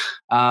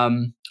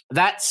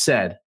 That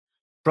said,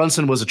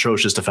 Brunson was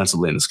atrocious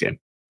defensively in this game.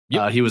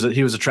 Yep. He was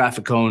a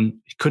traffic cone.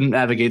 He couldn't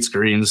navigate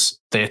screens.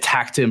 They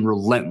attacked him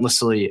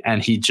relentlessly,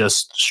 and he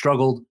just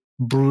struggled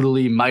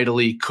brutally,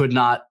 mightily, could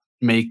not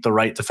make the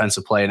right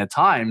defensive play. And at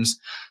times,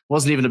 it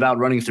wasn't even about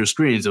running through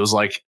screens. It was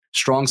like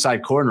strong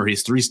side corner.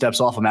 He's 3 steps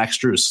off of Max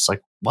Strus. It's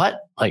like,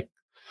 what? Like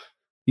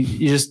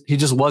he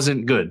just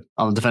wasn't good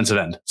on the defensive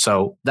end.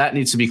 So that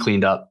needs to be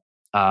cleaned up.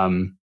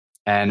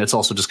 And it's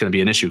also just going to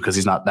be an issue because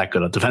he's not that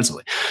good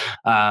defensively.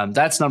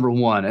 That's number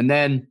one. And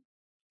then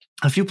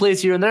a few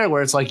plays here and there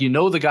where it's like,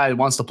 the guy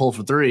wants to pull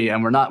for 3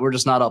 and we're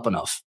just not up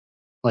enough.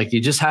 Like,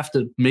 you just have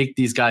to make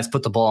these guys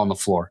put the ball on the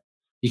floor.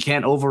 You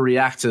can't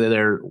overreact to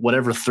their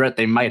whatever threat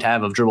they might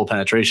have of dribble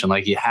penetration.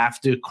 Like, you have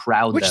to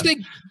crowd them. Which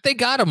they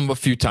got him a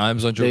few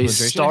times on dribble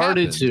penetration. They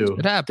started to.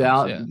 It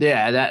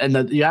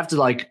happens. You have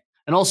to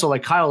and also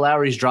like Kyle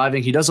Lowry's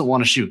driving. He doesn't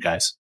want to shoot,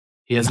 guys.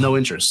 He has no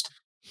interest.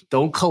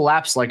 Don't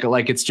collapse like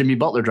it's Jimmy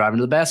Butler driving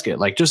to the basket.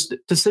 Like, just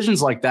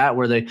decisions like that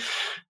where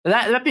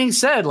that being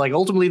said, like,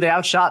 ultimately they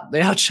outshot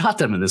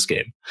them in this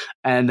game,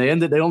 and they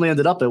only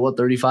ended up at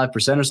 35%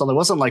 or something. It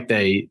wasn't like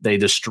they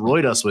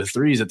destroyed us with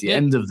threes at the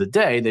end of the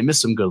day. They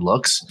missed some good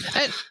looks,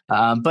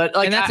 but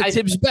like, and that's a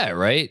Tibbs bet,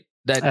 right?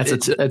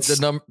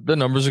 The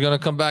numbers are going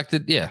to come back to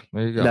there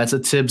you go. That's a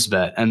Tibbs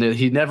bet, and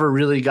he never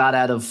really got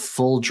out of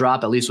full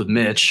drop, at least with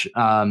Mitch.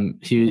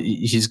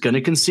 He's going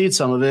to concede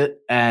some of it,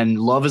 and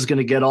Love is going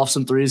to get off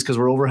some threes because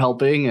we're over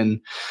helping, and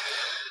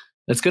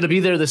it's going to be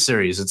there this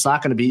series. It's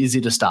not going to be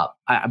easy to stop,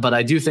 but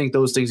I do think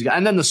those things.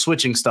 And then the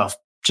switching stuff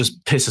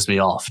just pisses me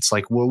off. It's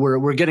like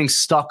we're getting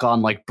stuck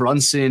on like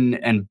Brunson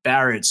and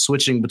Barrett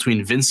switching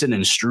between Vincent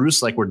and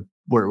Strus. Like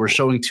we're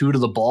showing 2 to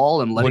the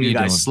ball and letting you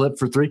guys slip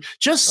for 3.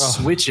 Just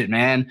switch it,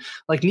 man.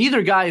 Like,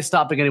 neither guy is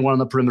stopping anyone on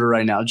the perimeter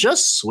right now.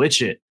 Just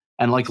switch it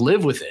and like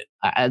live with it.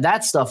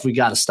 That stuff we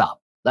got to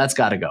stop. That's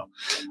got to go.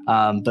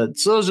 But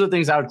so those are the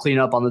things I would clean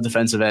up on the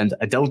defensive end.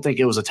 I don't think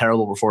it was a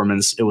terrible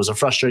performance. It was a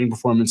frustrating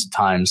performance at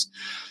times.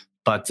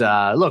 But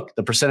look,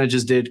 the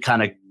percentages did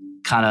kind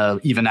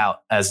of even out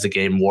as the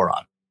game wore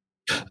on.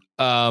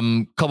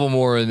 Couple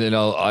more and then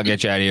I'll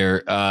get you out of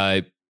here.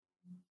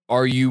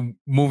 Are you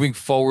moving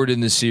forward in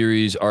the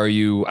series? I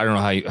don't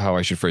know how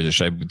I should phrase it.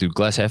 Should I do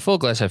glass half full,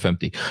 glass half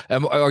empty?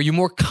 Are you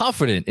more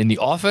confident in the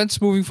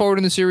offense moving forward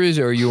in the series,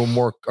 or are you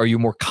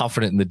more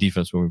confident in the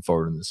defense moving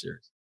forward in the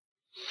series?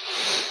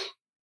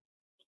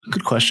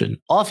 Good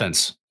question.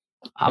 Offense.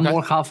 I'm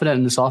more confident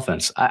in this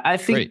offense. I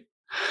think. Great.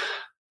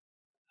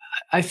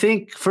 I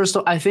think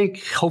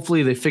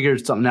hopefully they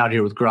figured something out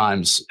here with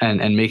Grimes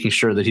and making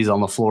sure that he's on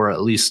the floor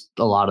at least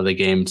a lot of the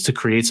games to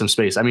create some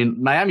space. I mean,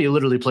 Miami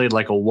literally played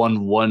like a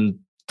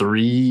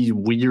 1-1-3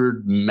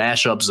 weird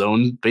mashup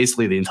zone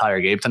basically the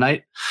entire game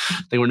tonight.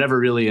 They were never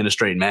really in a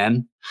straight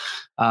man.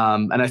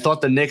 And I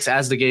thought the Knicks,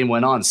 as the game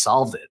went on,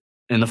 solved it.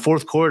 In the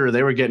fourth quarter,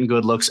 they were getting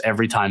good looks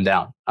every time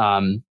down.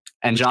 And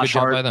Josh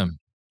Hart by them.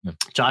 Yeah.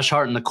 Josh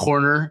Hart in the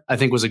corner, I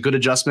think, was a good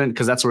adjustment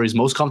because that's where he's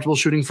most comfortable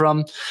shooting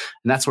from, and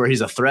that's where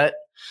he's a threat.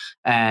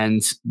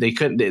 And they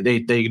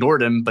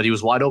ignored him, but he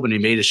was wide open. He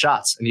made his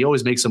shots, and he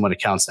always makes them when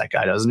it counts. That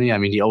guy, doesn't he? I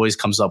mean, he always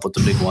comes up with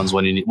the big ones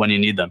when you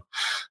need them.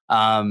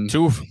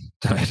 2 of them,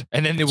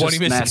 and then the one he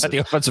missed got the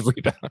offensive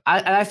rebound.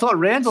 I thought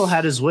Randall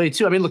had his way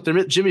too. I mean, look,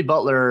 Jimmy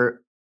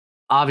Butler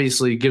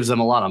obviously gives them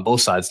a lot on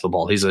both sides of the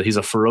ball. He's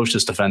a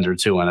ferocious defender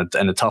too, and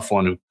a tough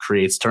one who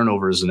creates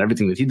turnovers and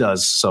everything that he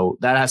does. So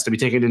that has to be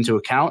taken into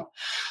account.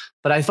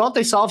 But I thought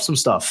they solved some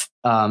stuff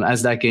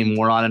as that game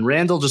wore on, and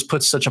Randall just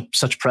put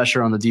such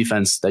pressure on the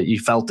defense that you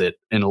felt it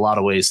in a lot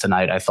of ways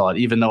tonight. I thought,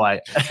 even though I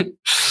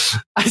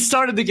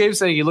started the game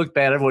saying he looked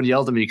bad, everyone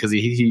yelled at me because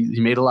he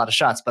made a lot of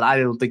shots, but I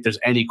don't think there's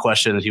any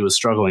question that he was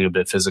struggling a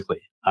bit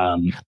physically.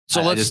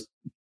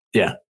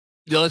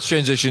 Let's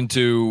transition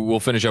to.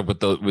 We'll finish up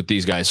with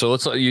these guys.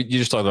 So you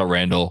just talked about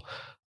Randall.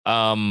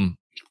 I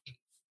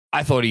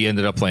thought he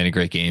ended up playing a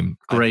great game.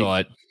 Great.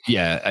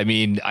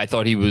 I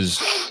thought he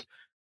was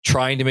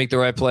trying to make the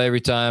right play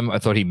every time. I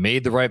thought he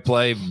made the right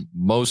play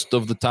most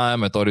of the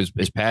time. I thought his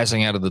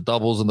passing out of the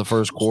doubles in the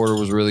first quarter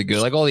was really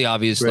good. Like all the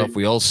obvious stuff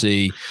we all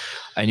see.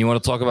 And you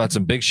want to talk about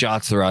some big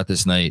shots throughout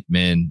this night,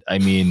 man. I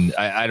mean,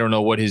 I don't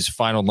know what his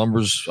final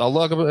numbers. I'll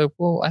look up.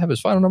 Well, I have his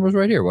final numbers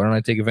right here. Why don't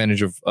I take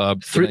advantage of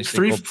 3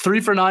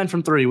 for 9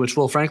 from 3, which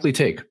we'll frankly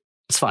take.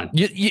 It's fine.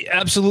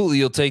 Absolutely,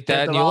 you'll take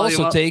that. And you'll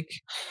also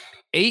take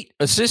 8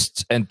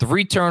 assists and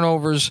 3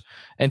 turnovers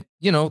and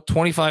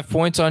 25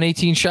 points on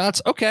 18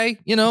 shots. Okay,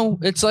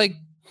 it's like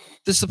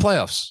this is the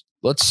playoffs.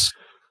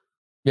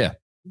 Yeah,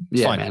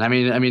 fine. Man. I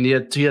mean, he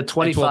had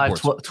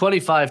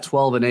 25,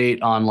 12, and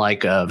 8 on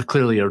like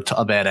clearly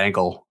a bad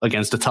ankle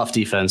against a tough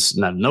defense.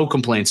 No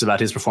complaints about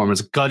his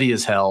performance. Gutty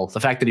as hell. The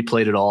fact that he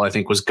played it all, I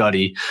think, was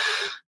gutty.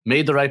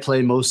 Made the right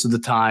play most of the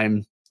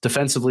time.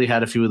 Defensively,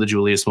 had a few of the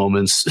Julius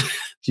moments.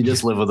 You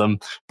just live with them.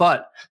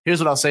 But here's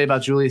what I'll say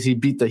about Julius: he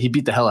beat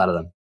the hell out of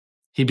them.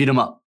 He beat them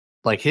up.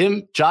 Like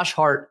him, Josh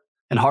Hart,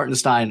 and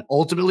Hartenstein.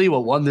 Ultimately,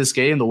 what won this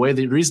game, the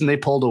reason they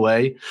pulled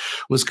away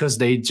was because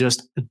they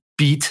just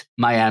beat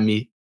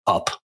Miami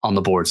up on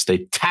the boards. They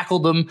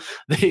tackled them.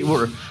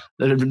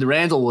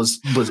 Randall was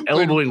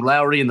elbowing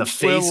Lowry in the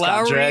face,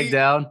 got dragged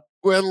down.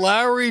 When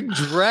Lowry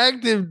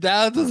dragged him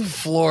down to the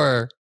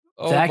floor.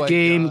 That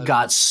game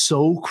got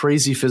so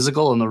crazy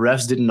physical and the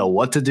refs didn't know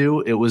what to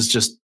do. It was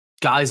just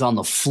guys on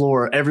the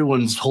floor.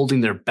 Everyone's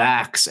holding their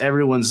backs.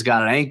 Everyone's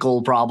got an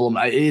ankle problem.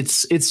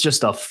 It's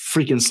just a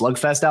freaking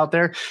slugfest out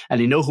there. And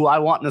you know who I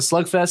want in a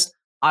slugfest?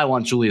 I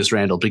want Julius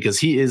Randle, because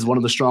he is one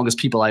of the strongest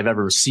people I've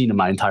ever seen in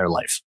my entire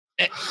life.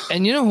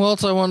 And you know who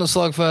else I want in a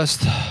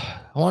slugfest?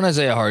 I want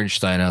Isaiah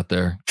Hartenstein out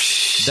there.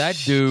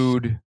 That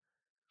dude.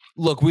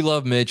 Look, we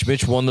love Mitch.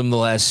 Mitch won them the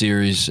last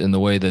series in the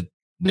way that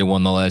they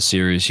won the last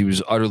series. He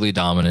was utterly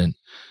dominant.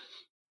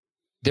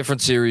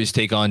 Different series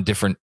take on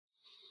different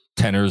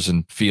tenors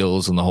and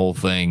feels and the whole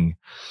thing.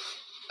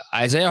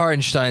 Isaiah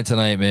Hartenstein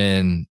tonight,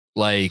 man,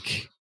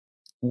 like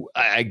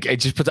I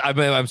just put,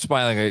 I'm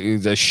smiling.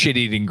 It's a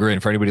shit-eating grin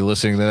for anybody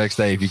listening the next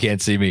day if you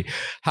can't see me.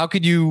 How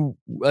could you,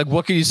 like,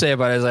 what can you say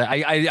about Isaiah?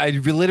 I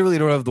literally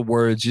don't have the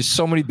words. Just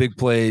so many big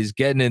plays,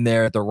 getting in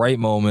there at the right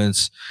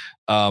moments.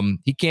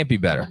 He can't be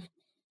better.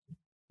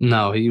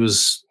 No, he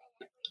was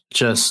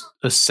just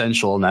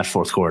essential in that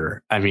fourth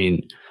quarter. I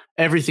mean,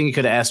 everything he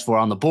could have asked for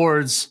on the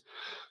boards.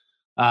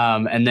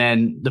 And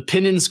then the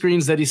pin-in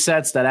screens that he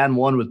sets, that and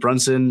one with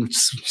Brunson,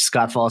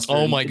 Scott Foster.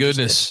 Oh my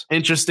goodness.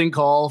 Interesting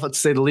call, to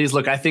say the least.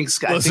 Look, I think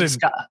Scott was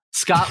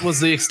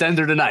the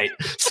extender tonight.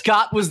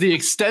 Scott was the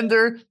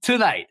extender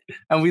tonight.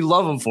 And we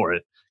love him for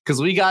it. Because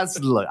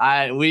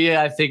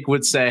I think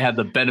would say had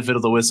the benefit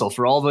of the whistle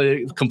for all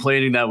the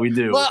complaining that we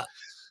do. Well,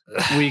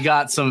 we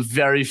got some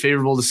very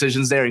favorable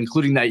decisions there,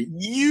 including that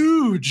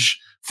huge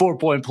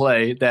 4-point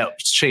play that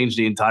changed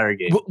the entire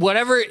game.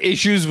 Whatever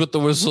issues with the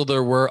whistle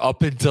there were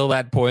up until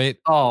that point.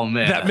 Oh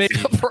man, that made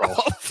up for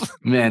all.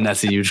 Man,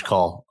 that's a huge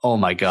call. Oh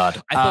my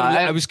God.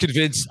 I was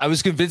convinced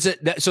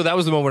so that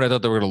was the moment I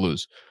thought they were going to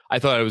lose. I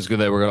thought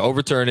they were going to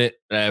overturn it.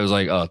 And I was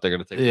like, oh, they're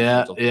going to take it.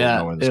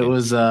 Yeah. It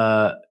was,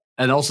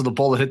 and also the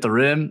ball that hit the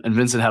rim and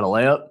Vincent had a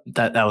layup.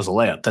 That was a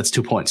layup. That's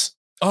 2 points.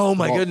 Oh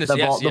my goodness! The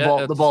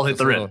ball hit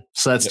the rim,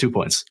 so that's 2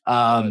 points,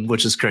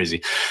 which is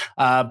crazy.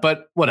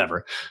 But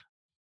whatever,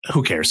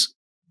 who cares?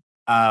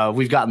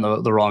 We've gotten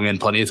the wrong end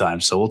plenty of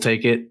times, so we'll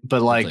take it.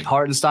 But like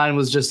Hartenstein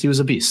he was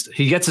a beast.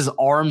 He gets his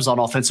arms on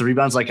offensive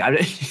rebounds. Like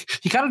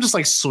he kind of just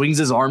like swings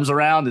his arms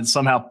around and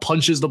somehow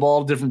punches the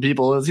ball to different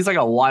people. He's like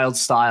a wild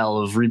style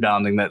of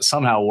rebounding that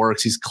somehow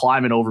works. He's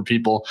climbing over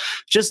people.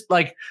 Just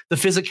like the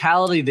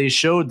physicality they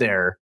showed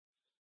there.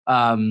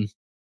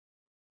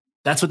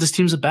 That's what this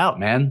team's about,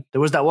 man.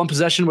 There was that one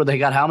possession where they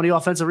got how many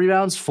offensive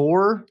rebounds?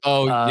 4?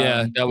 Oh,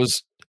 yeah. That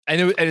was –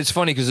 and it's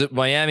funny because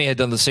Miami had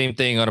done the same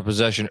thing on a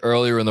possession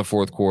earlier in the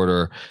fourth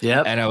quarter.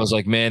 Yeah. And I was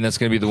like, man, that's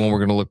going to be the one we're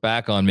going to look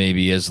back on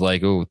maybe as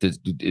like, oh,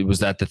 was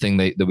that the thing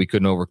that we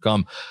couldn't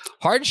overcome?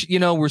 We're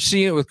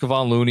seeing it with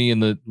Kevon Looney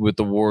with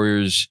the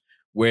Warriors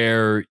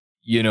where,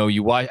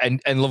 you watch –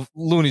 and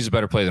Looney's a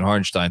better player than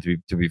Hartenstein,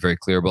 to be very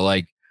clear. But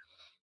like,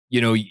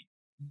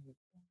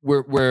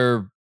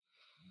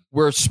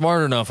 we're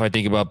smart enough, I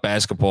think, about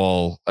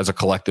basketball as a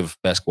collective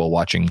basketball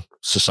watching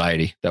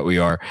society that we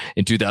are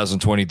in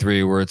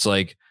 2023, where it's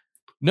like,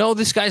 no,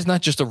 this guy's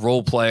not just a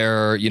role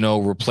player,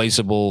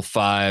 replaceable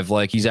 5.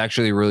 Like he's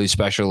actually really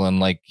special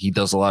and like he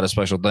does a lot of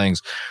special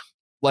things.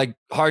 Like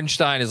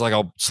Hartenstein is like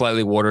a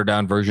slightly watered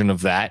down version of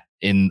that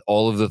in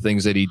all of the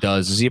things that he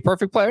does. Is he a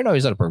perfect player? No,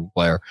 he's not a perfect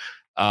player.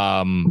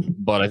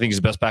 But I think he's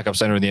the best backup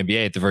center in the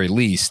NBA at the very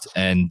least.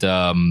 And,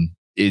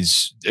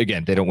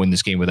 they don't win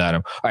this game without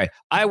him. All right.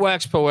 I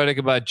waxed poetic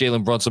about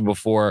Jalen Brunson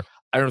before.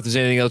 I don't know if there's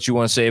anything else you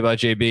want to say about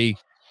JB.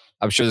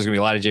 I'm sure there's going to be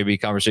a lot of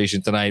JB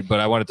conversation tonight, but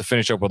I wanted to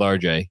finish up with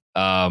RJ.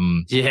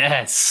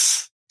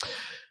 Yes.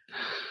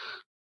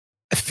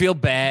 I feel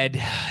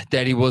bad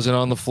that he wasn't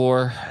on the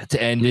floor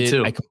to end Me it.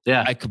 too.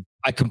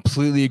 I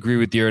completely agree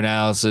with your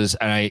analysis.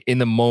 And in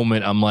the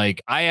moment, I'm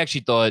like, I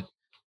actually thought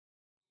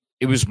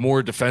it was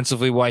more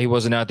defensively why he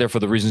wasn't out there for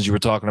the reasons you were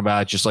talking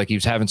about. Just like he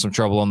was having some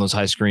trouble on those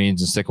high screens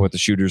and sticking with the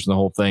shooters and the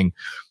whole thing.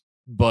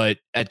 But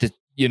at the,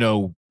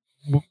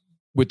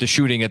 with the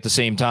shooting at the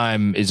same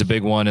time is a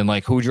big one. And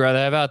like, who would you rather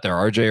have out there,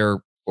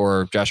 RJ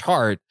or Josh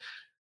Hart?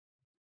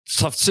 It's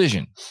a tough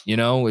decision.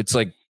 It's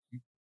like,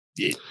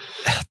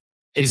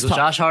 it's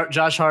Josh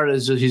Hart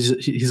is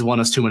he's won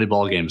us too many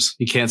ball games.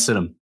 You can't sit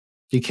him.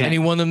 He can't. And he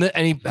won them.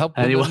 And he helped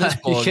win this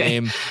ball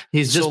game.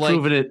 He's just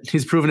proven it.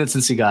 He's proven it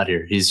since he got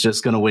here. He's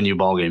just going to win you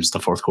ball games in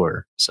the fourth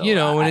quarter. So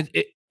and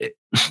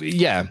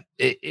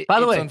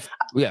by the way,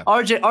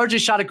 RJ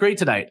shot it great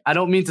tonight. I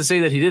don't mean to say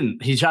that he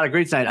didn't. He shot it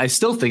great tonight. I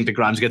still think that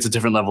Grimes gets a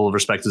different level of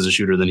respect as a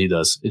shooter than he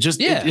does. It's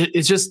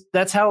just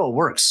that's how it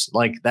works.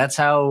 Like that's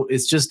how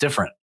it's just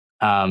different.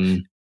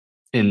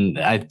 And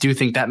I do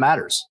think that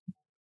matters.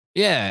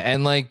 Yeah,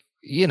 and like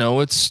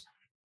it's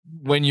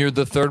when you're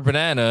the third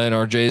banana and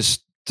RJ's.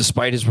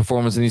 Despite his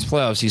performance in these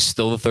playoffs, he's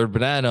still the third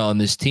banana on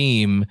this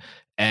team.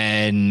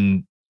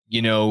 And,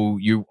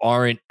 you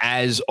aren't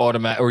as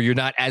automatic or you're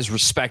not as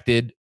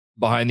respected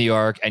behind the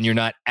arc and you're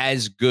not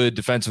as good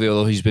defensively,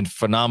 although he's been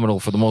phenomenal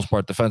for the most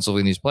part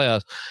defensively in these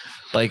playoffs.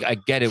 Like, I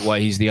get it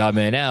why he's the odd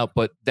man out,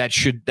 but that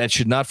should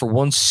not for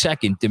 1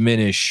 second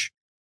diminish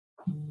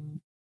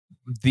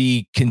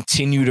the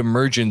continued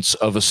emergence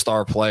of a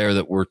star player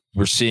that we're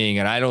seeing.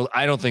 And I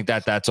don't think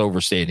that's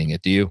overstating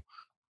it. Do you?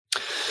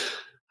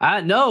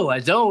 No,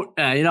 I don't.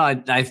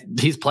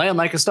 He's playing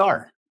like a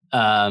star.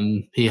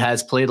 He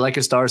has played like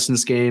a star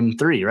since game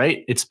 3,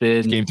 right? It's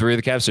been game 3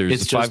 of the Cavs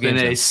series. It's just been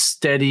a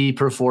steady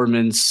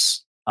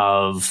performance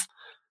of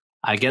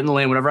I get in the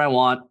lane whenever I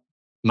want.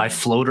 My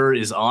floater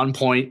is on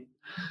point.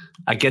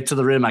 I get to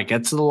the rim, I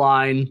get to the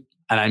line,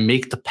 and I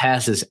make the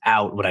passes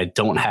out when I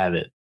don't have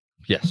it.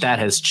 Yes. That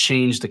has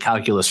changed the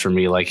calculus for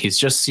me. Like he's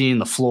just seeing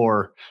the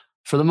floor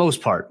for the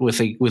most part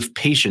with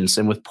patience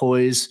and with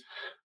poise,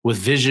 with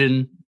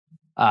vision.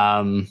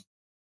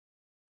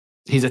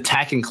 He's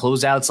attacking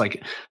closeouts.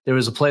 Like there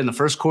was a play in the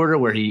first quarter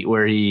where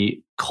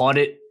he caught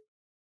it.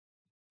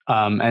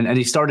 And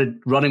he started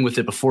running with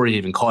it before he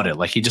even caught it.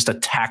 Like he just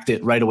attacked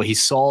it right away. He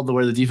saw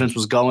where the defense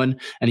was going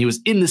and he was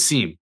in the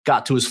seam,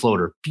 got to his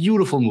floater.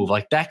 Beautiful move.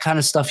 Like that kind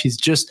of stuff.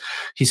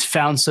 He's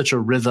found such a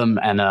rhythm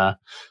and a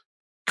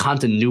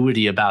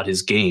continuity about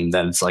his game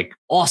that it's like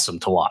awesome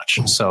to watch.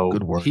 So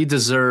he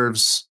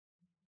deserves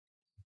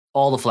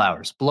all the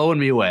flowers. Blowing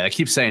me away. I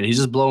keep saying he's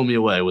just blowing me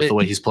away with the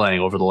way he's playing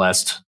over the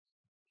last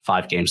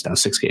 5 games now,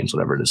 6 games,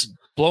 whatever it is.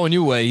 Blowing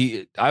you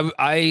away. I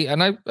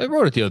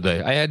wrote it the other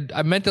day.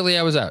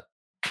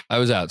 I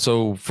was out.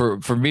 So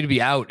for me to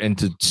be out and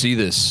to see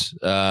this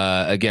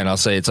again, I'll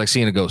say it's like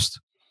seeing a ghost.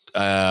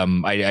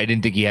 I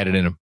didn't think he had it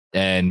in him,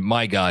 and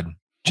my God,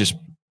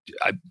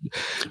 I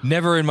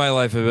never in my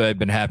life have I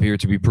been happier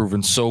to be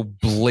proven so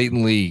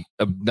blatantly,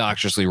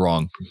 obnoxiously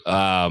wrong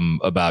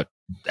about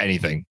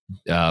anything.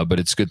 But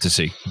it's good to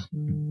see.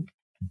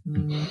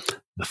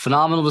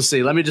 Phenomenal to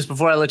see. Let me just,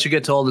 before I let you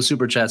get to all the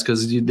super chats,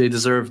 because they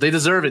deserve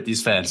it,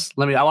 these fans.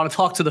 I want to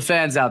talk to the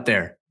fans out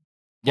there.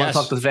 Here's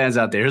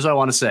what I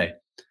want to say.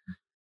 I'm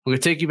going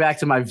to take you back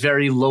to my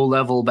very low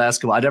level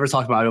basketball. I never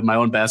talked about my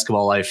own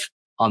basketball life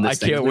on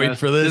this. I can't wait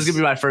for this. This is going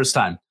to be my first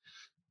time.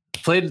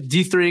 Played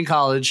D3 in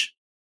college.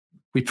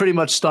 We pretty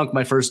much stunk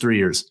my first 3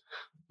 years.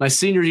 My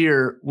senior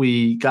year,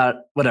 we got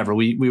whatever.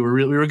 We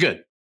were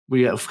good.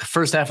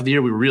 First half of the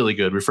year, we were really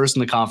good. We were first in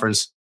the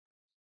conference.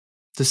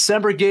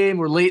 December game,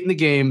 we're late in the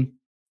game.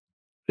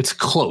 It's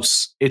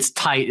close. It's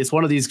tight. It's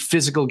one of these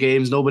physical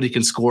games. Nobody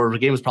can score. The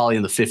game was probably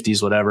in the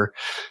 50s, whatever.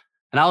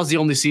 And I was the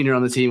only senior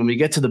on the team. And we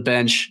get to the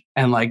bench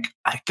and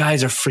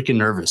guys are freaking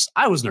nervous.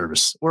 I was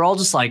nervous. We're all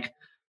just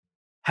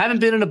haven't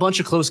been in a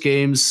bunch of close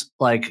games.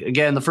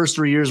 Again, the first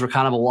 3 years were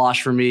kind of a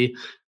wash for me.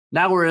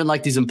 Now we're in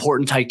these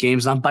important tight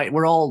games.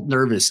 We're all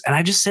nervous. And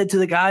I just said to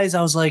the guys,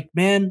 I was like,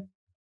 man,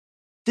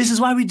 this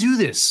is why we do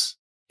this.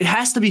 It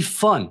has to be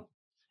fun.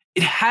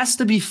 It has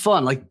to be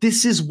fun.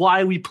 This is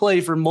why we play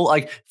for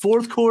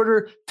fourth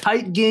quarter,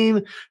 tight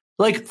game.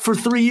 For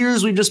 3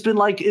 years, we've just been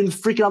in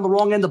freaking on the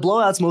wrong end of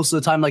blowouts most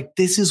of the time.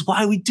 This is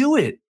why we do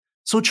it.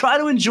 So try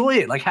to enjoy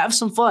it. Have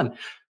some fun.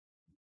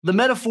 The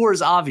metaphor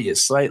is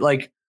obvious, right?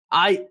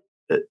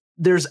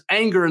 There's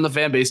anger in the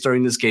fan base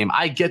during this game.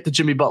 I get that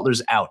Jimmy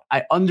Butler's out.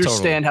 I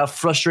understand how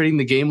frustrating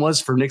the game was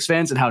for Knicks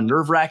fans and how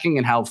nerve-wracking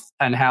and how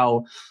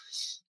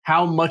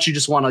much you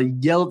just want to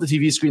yell at the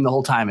TV screen the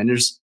whole time. And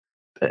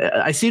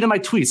I see it in my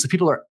tweets. So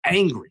people are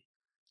angry.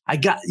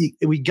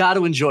 We got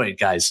to enjoy it,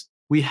 guys.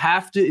 We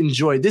have to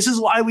enjoy it. This is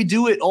why we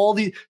do it.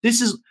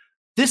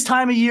 This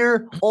time of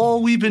year,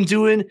 all we've been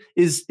doing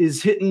is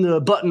hitting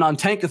the button on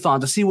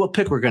Tankathon to see what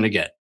pick we're going to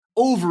get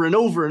over and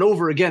over and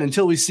over again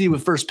until we see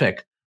with first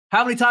pick.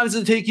 How many times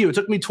did it take you? It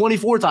took me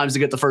 24 times to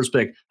get the first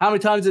pick. How many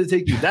times did it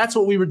take you? That's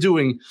what we were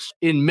doing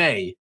in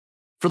May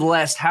for the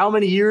last how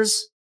many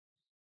years?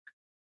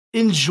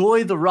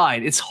 Enjoy the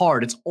ride. It's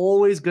hard. It's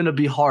always going to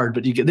be hard,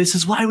 but this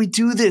is why we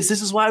do this.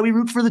 This is why we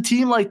root for the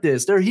team like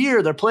this. They're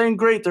here. They're playing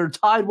great. They're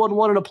tied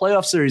 1-1 in a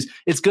playoff series.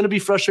 It's going to be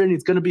frustrating.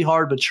 It's going to be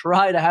hard, but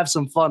try to have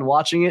some fun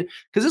watching it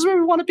because this is where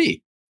we want to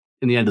be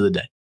in the end of the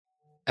day.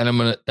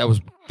 And that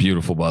was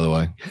beautiful, by the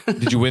way.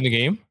 Did you win the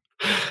game?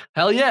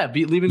 Hell yeah.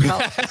 Beat Lehman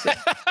College.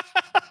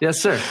 Yes,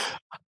 sir.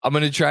 I'm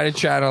going to try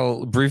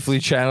to briefly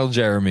channel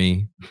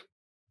Jeremy.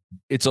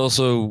 It's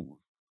also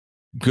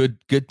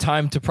good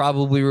time to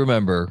probably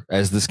remember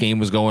as this game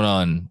was going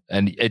on.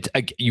 And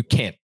you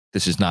can't,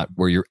 this is not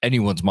where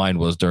anyone's mind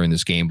was during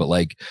this game, but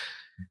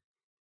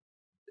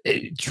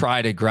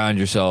try to ground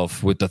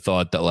yourself with the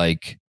thought that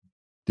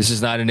this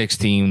is not a Knicks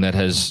team that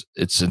has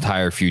its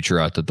entire future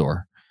out the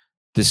door.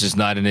 This is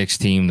not a Knicks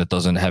team that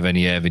doesn't have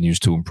any avenues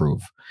to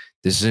improve.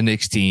 This is a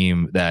Knicks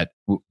team that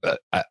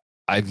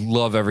I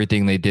love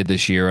everything they did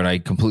this year, and I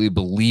completely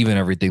believe in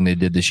everything they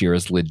did this year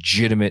as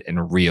legitimate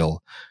and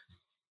real.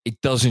 It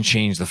doesn't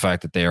change the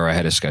fact that they are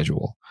ahead of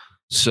schedule.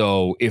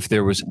 So if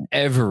there was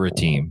ever a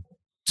team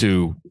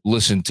to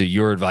listen to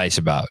your advice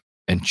about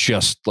and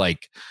just this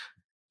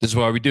is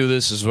why we do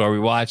this is why we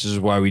watch, this is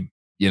why we,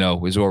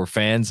 is why we're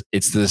fans.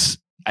 It's this,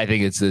 I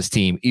think it's this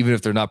team, even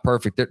if they're not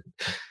perfect.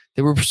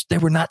 They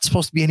were not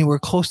supposed to be anywhere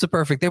close to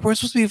perfect. They were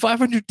supposed to be a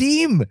 500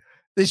 team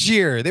this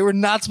year. They were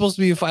not supposed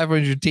to be a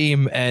 500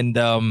 team. And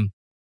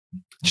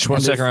just won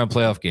a second round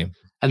playoff game.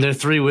 And they're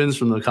 3 wins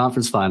from the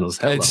conference finals.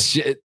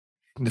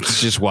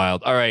 It's just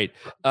wild. All right.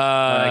 All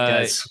right,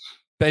 guys.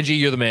 Benji,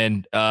 you're the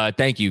man.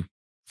 Thank you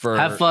for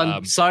have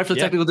fun. Sorry for the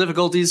technical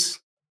difficulties.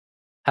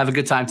 Have a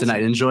good time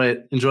tonight. Enjoy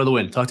it. Enjoy the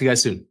win. Talk to you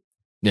guys soon.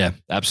 Yeah,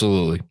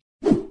 absolutely.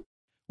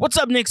 What's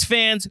up, Knicks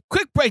fans?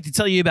 Quick break to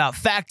tell you about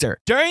Factor.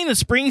 During the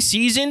spring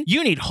season,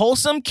 you need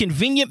wholesome,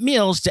 convenient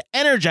meals to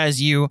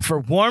energize you for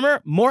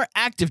warmer, more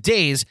active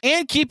days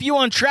and keep you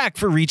on track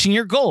for reaching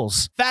your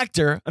goals.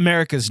 Factor,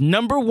 America's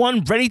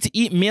 #1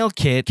 ready-to-eat meal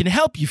kit, can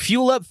help you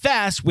fuel up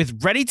fast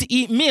with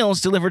ready-to-eat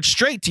meals delivered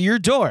straight to your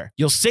door.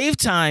 You'll save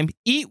time,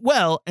 eat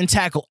well, and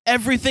tackle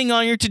everything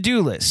on your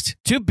to-do list.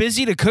 Too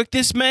busy to cook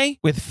this May?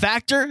 With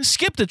Factor,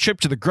 skip the trip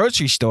to the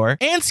grocery store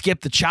and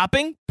skip the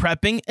chopping,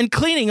 prepping, and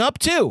cleaning up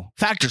too.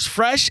 Factor's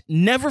fresh,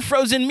 never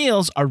frozen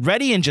meals are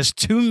ready in just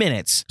 2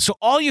 minutes. So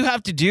all you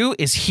have to do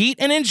is heat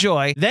and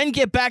enjoy, then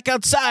get back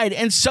outside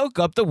and soak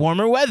up the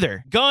warmer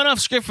weather. Going off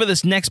script for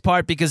this next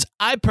part because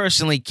I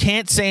personally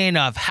can't say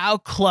enough how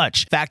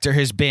clutch Factor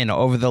has been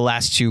over the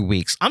last 2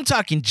 weeks. I'm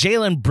talking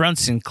Jalen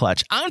Brunson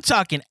clutch. I'm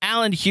talking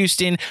Allen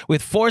Houston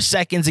with 4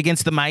 seconds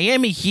against the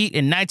Miami Heat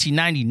in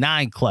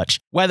 1999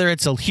 clutch. Whether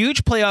it's a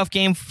huge playoff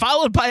game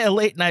followed by a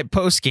late night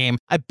post game,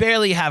 I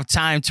barely have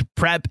time to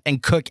prep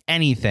and cook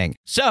anything.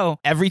 So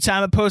every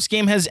time a post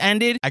game has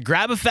ended, I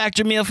grab a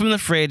Factor meal from the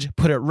fridge,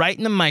 put it right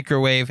in the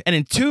microwave, and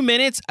in 2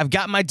 minutes, I've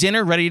got my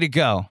dinner ready to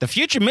go. The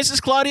future Mrs.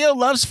 Claudio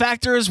loves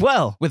Factor as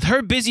well. With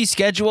her busy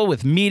schedule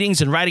with meetings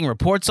and writing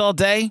reports all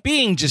day,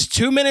 being just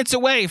 2 minutes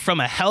away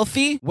from a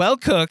healthy,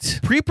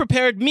 well-cooked,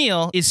 pre-prepared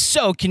meal is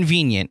so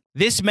convenient.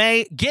 This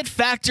May, get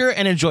Factor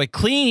and enjoy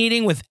clean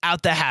eating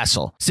without the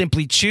hassle.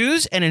 Simply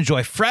choose and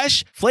enjoy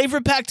fresh,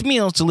 flavor-packed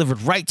meals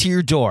delivered right to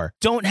your door.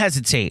 Don't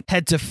hesitate.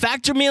 Head to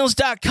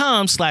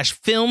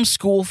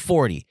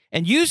factormeals.com/filmschool40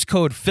 and use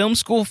code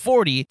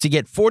FilmSchool40 to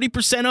get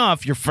 40%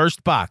 off your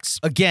first box.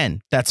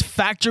 Again, that's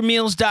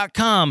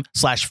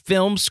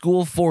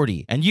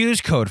factormeals.com/filmschool40 and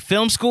use code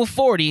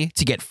FilmSchool40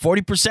 to get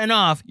 40%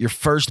 off your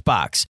first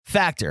box.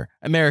 Factor,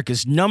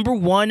 America's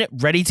 #1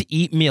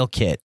 ready-to-eat meal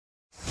kit.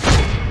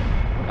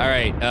 All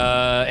right,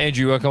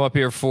 Andrew, you want to come up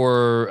here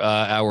for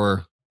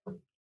our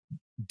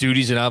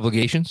duties and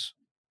obligations?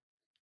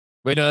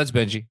 Wait, no, that's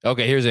Benji.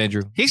 Okay, here's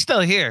Andrew. He's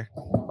still here.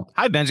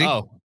 Hi, Benji.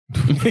 Oh,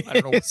 I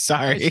don't know.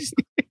 Sorry.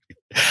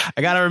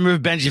 I got to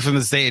remove Benji from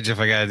the stage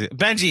if I got to.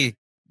 Benji,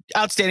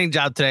 outstanding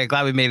job today.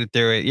 Glad we made it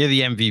through it. You're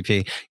the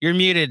MVP. You're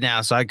muted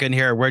now, so I couldn't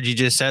hear a word you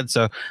just said.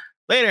 So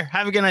later,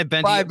 have a good night,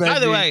 Benji. Bye, Benji. By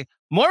the way,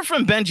 more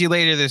from Benji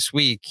later this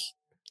week.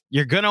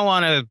 You're going to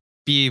want to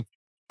be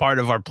part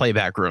of our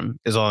playback room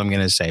is all I'm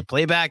going to say.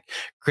 Playback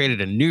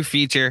created a new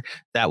feature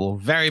that will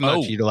very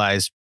much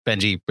utilize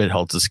Benji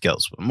Ritholtz's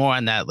skills. But more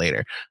on that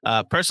later.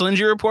 Personal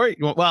injury report.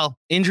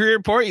 Injury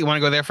report. You want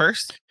to go there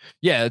first?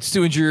 Yeah, let's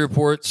do injury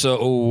report.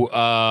 So,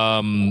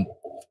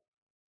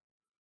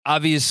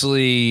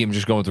 obviously, I'm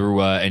just going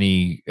through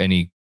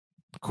any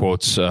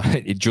quotes.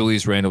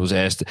 Julius Randle was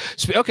asked.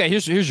 Okay,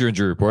 here's your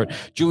injury report.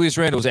 Julius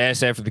Randle was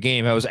asked after the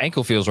game how his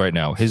ankle feels right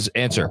now. His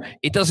answer: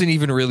 it doesn't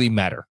even really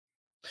matter.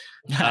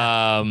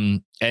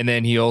 And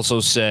then he also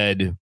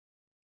said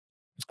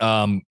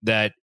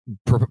that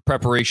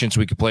preparation so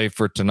we could play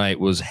for tonight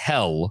was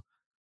hell.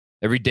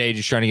 Every day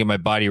just trying to get my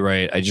body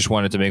right. I just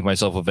wanted to make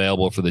myself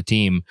available for the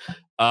team.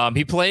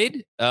 He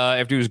played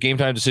after it was game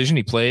time decision.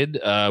 He played.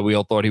 We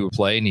all thought he would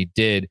play, and he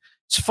did.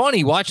 It's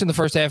funny watching the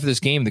first half of this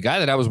game. The guy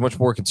that I was much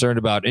more concerned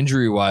about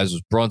injury wise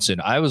was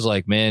Brunson. I was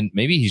like, man,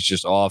 maybe he's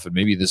just off, and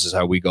maybe this is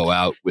how we go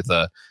out with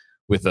a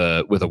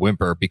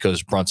whimper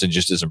because Brunson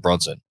just isn't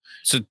Brunson.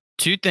 So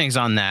 2 things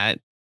on that.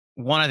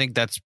 One, I think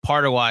that's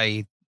part of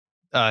why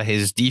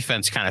his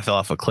defense kind of fell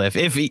off a cliff.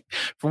 If he,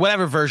 for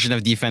whatever version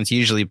of defense he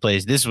usually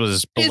plays, this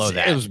was below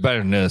that. It was better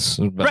than this.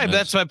 Right, but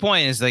that's my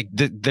point. Is like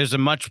there's a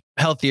much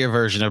healthier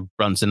version of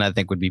Brunson I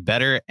think would be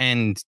better.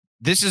 And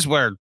this is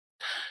where,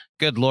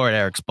 good Lord,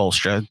 Eric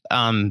Spoelstra,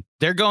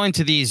 they're going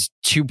to these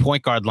 2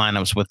 point guard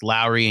lineups with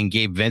Lowry and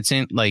Gabe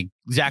Vincent. Like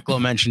Zach Lowe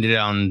mentioned it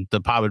on the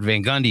pod with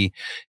Van Gundy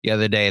the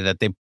other day that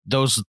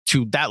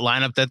that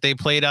lineup that they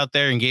played out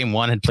there in game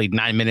 1 had played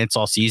 9 minutes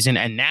all season.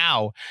 And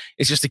now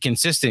it's just a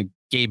consistent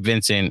Gabe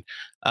Vincent,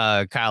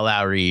 Kyle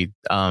Lowry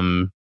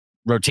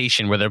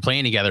rotation where they're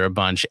playing together a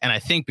bunch. And I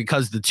think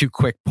because the 2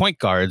 quick point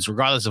guards,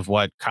 regardless of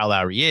what Kyle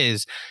Lowry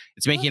is,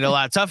 it's making it a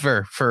lot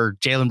tougher for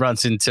Jalen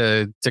Brunson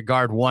to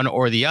guard one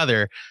or the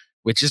other,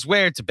 which is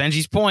where, to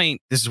Benji's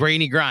point, this is where you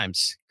need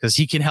Grimes because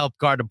he can help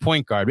guard a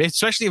point guard,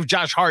 especially if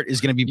Josh Hart is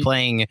going to be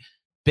playing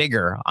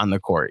bigger on the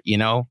court,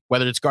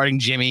 whether it's guarding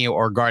Jimmy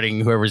or guarding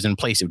whoever's in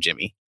place of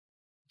Jimmy.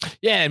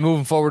 Yeah, and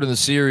moving forward in the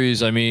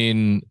series, I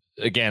mean,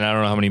 again, I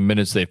don't know how many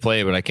minutes they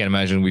play, but I can't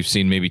imagine we've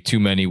seen maybe too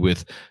many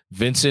with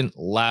Vincent,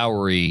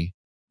 Lowry,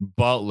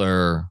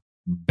 Butler,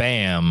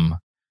 Bam,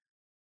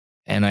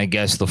 and I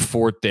guess the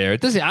fourth there.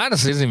 It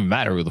doesn't even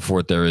matter who the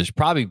fourth there is.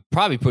 Probably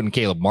putting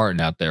Caleb Martin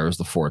out there as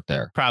the fourth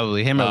there.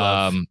 Probably him or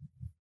Love.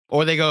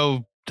 Or they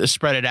go to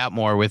spread it out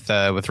more with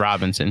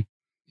Robinson.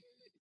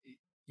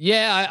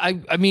 Yeah,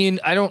 I mean,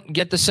 I don't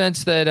get the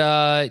sense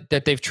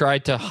that they've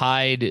tried to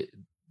hide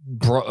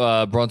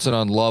Brunson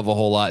on Love a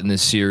whole lot in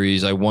this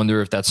series. I wonder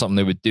if that's something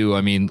they would do.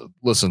 I mean,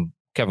 listen,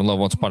 Kevin Love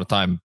once upon a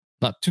time,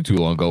 not too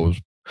long ago,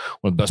 was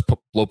one of the best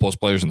low post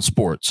players in the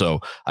sport. So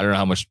I don't know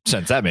how much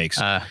sense that makes.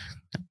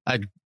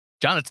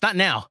 John, it's not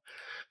now.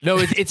 No,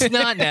 it's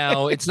not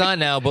now. It's not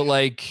now. But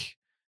like,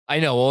 I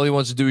know all he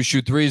wants to do is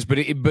shoot threes,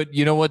 but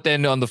you know what?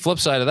 Then on the flip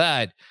side of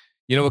that,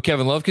 you know what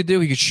Kevin Love could do?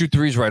 He could shoot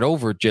threes right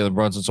over Jalen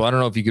Brunson. So I don't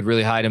know if you could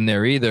really hide him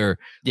there either.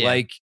 Yeah.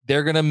 Like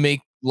they're gonna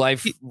make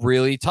life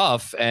really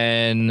tough,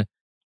 and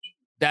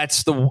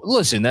that's the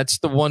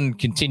one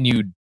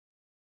continued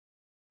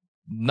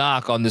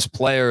knock on this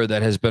player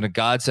that has been a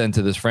godsend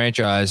to this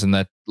franchise, and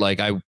that like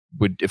I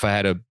would if I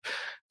had a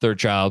third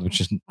child,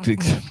 which is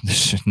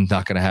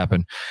not going to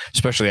happen,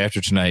 especially after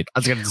tonight. I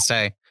was going to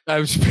say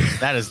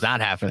that is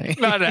not happening.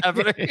 Not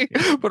happening.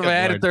 But if I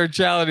had a third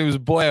child and he was a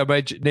boy, I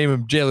might name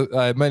him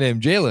Jalen. My name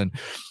Jalen.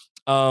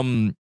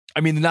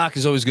 I mean, the knock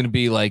is always going to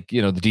be like,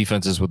 you know, the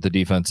defense is what the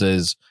defense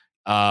is.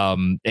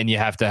 And you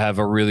have to have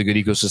a really good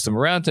ecosystem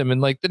around him. And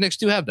like the Knicks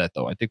do have that,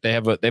 though. I think they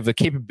have the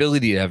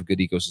capability to have a good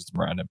ecosystem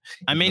around him.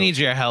 I may need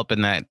your help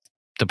in that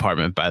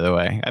department, by the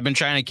way. I've been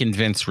trying to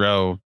convince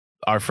Roe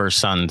our first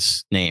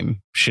son's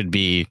name should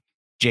be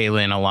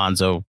Jalen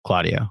Alonzo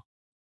Claudio.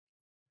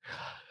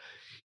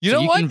 You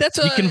know what?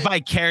 You can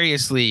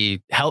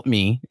vicariously help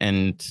me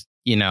and,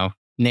 you know,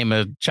 name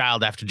a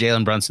child after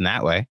Jalen Brunson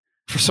that way.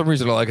 For some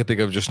reason, all I can think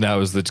of just now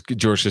is the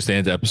George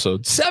Costanza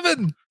episode.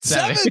 Seven.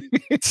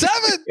 It's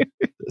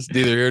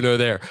neither here nor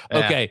there. Yeah.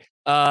 Okay.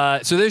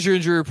 So there's your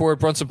injury report.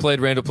 Brunson played.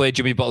 Randall played.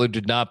 Jimmy Butler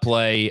did not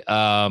play.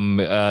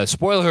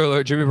 Spoiler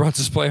alert. Jimmy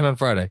Brunson's playing on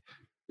Friday.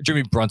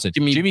 Jimmy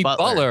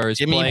Butler is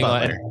playing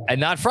on,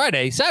 and not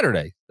Friday,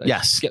 Saturday.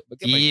 Yes.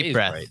 Deep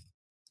breath. Right.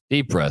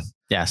 Deep breath.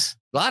 Yes.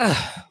 A lot of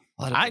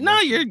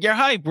you're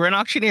hype. We're an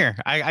auctioneer.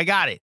 I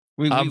got it.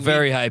 I'm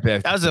very hype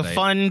after that was tonight. A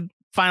fun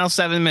final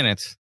 7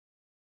 minutes.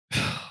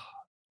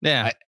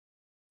 Yeah.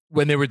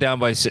 When they were down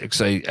by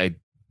 6, and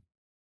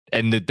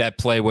that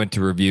play went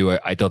to review,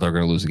 I thought they were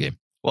going to lose the game.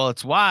 Well,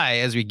 it's why,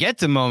 as we get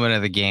to moment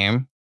of the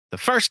game, the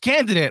first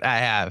candidate I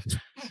have,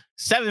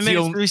 7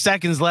 minutes, 3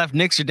 seconds left.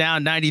 Knicks are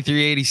down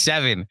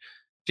 93-87.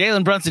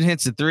 Jalen Brunson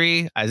hits a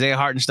 3. Isaiah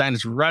Hartenstein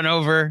is run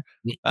over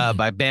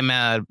by Bam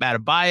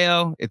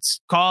Adebayo.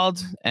 It's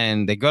called,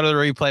 and they go to the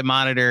replay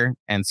monitor,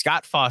 and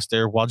Scott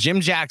Foster, while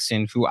Jim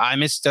Jackson, who I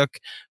mistook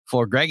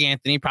for Greg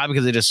Anthony, probably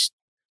because I just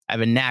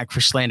have a knack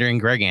for slandering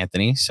Greg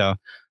Anthony. So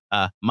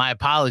my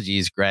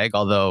apologies, Greg,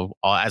 although,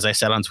 as I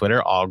said on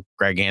Twitter, all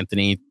Greg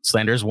Anthony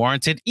slander is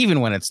warranted,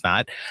 even when it's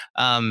not.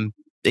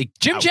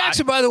 Jim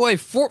Jackson, by the way,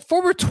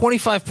 former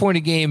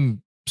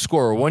 25-point-a-game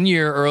scorer, 1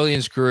 year early in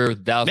his career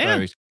with Dallas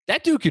Mavericks.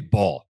 That dude could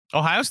ball.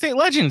 Ohio State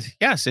legend.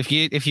 Yes, if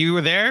you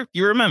were there,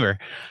 you remember.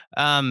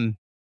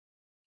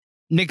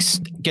 Knicks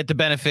get the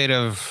benefit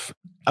of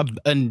a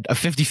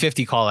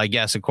 50-50 call, I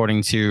guess,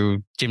 according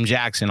to Jim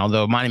Jackson,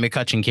 although Monty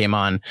McCutcheon came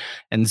on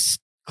and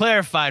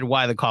clarified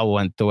why the call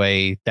went the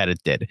way that it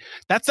did.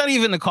 That's not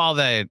even the call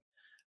that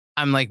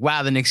I'm like,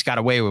 wow, the Knicks got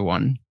away with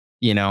one.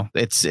 You know,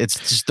 it's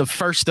just the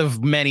first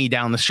of many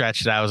down the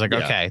stretch that I was like,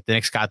 okay, the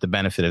Knicks got the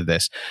benefit of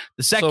this.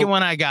 The second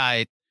one I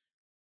got.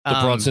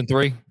 The Brunson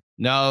 3?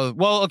 No.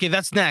 Well, okay,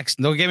 that's next.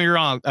 Don't get me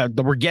wrong.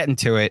 We're getting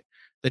to it.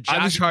 The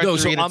Josh Hart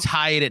 3 to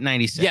tie it at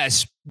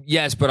 96.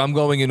 Yes, but I'm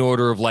going in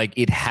order of like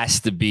it has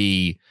to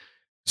be.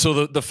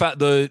 So the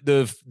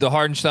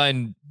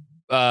Hardenstein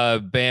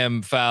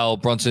Bam foul,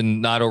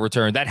 Brunson not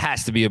overturned. That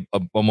has to be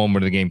a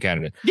moment of the game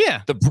candidate.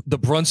 Yeah. The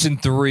Brunson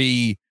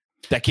 3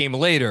 that came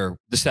later,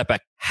 the step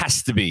back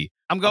has to be.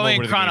 I'm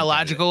going in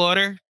chronological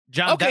order.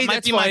 John, that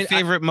might be my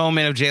favorite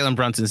moment of Jalen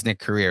Brunson's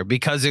Knicks career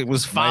because it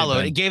was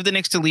followed. It gave the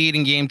Knicks the lead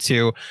in game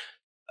 2.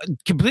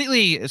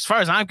 Completely, as far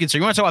as I'm concerned,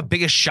 you want to talk about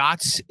biggest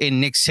shots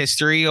in Knicks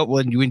history,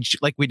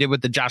 like we did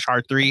with the Josh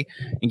Hart 3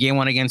 in game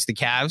 1 against the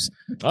Cavs.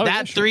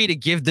 That 3 to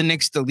give the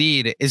Knicks the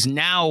lead is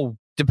now,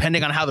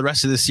 depending on how the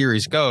rest of the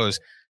series goes,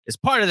 is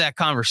part of that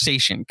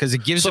conversation because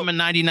it gives them a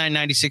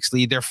 99-96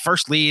 lead, their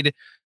first lead,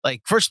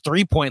 like first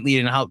 3-point lead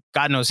in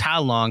God knows how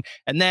long.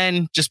 And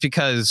then just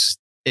because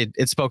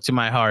it spoke to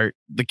my heart,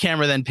 the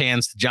camera then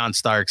pans to John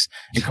Starks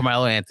and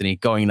Carmelo Anthony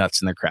going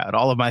nuts in the crowd.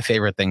 All of my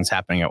favorite things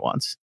happening at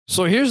once.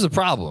 So here's the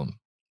problem.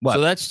 What?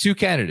 So that's 2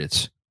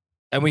 candidates.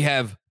 And we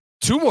have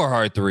 2 more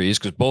hard 3s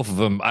because both of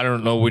them, I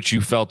don't know which you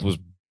felt was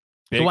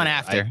bigger. The one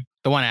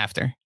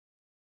after.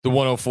 The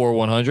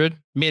 104-100?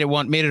 Made it a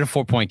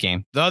 4-point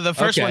game. The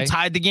first one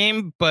tied the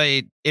game,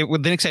 but the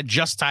Knicks had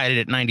just tied it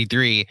at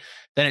 93.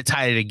 Then it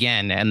tied it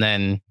again. And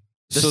then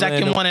the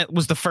second one, it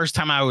was the first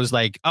time I was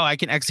like, oh, I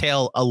can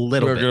exhale a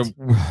little bit.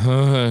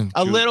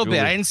 A little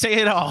bit. I didn't say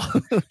it all.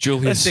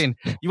 Julius. Listen,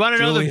 you want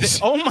to know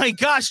oh my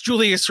gosh,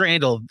 Julius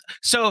Randle.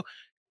 So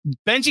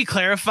Benji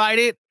clarified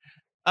it.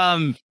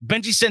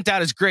 Benji sent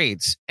out his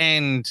grades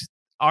and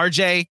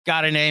RJ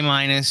got an A-.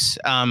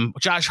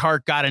 Josh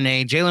Hart got an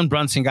A. Jalen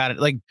Brunson got it.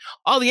 Like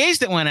all the A's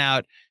that went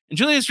out, and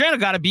Julius Randle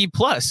got a B+.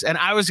 And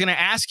I was going to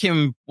ask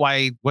him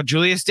what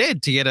Julius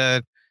did to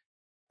get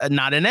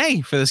not an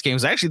A for this game.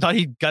 I actually thought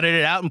he gutted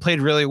it out and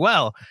played really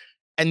well.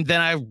 And then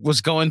I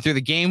was going through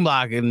the game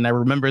log and I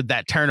remembered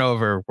that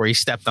turnover where he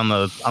stepped on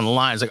the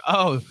line. I was like,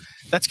 oh,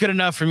 that's good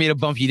enough for me to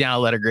bump you down a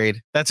letter grade.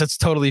 That's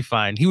totally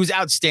fine. He was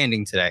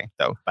outstanding today,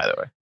 though, by the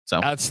way.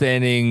 So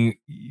outstanding.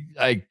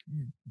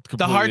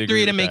 The hard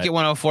 3 to make it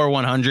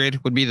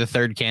 104-100 would be the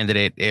third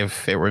candidate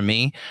if it were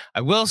me.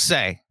 I will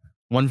say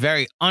one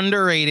very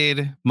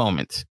underrated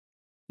moment.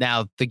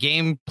 Now, the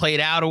game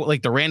played out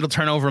like the Randall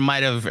turnover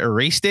might have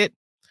erased it.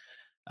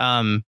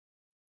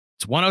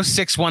 It's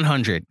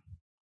 106-100.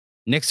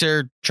 Knicks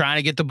are trying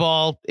to get the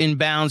ball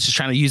inbounds, just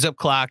trying to use up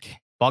clock.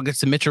 Ball gets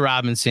to Mitchell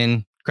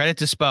Robinson. Credit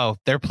to Spo.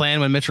 Their plan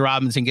when Mitchell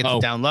Robinson gets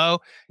it down low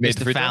is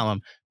to foul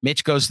him.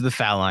 Mitch goes to the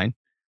foul line.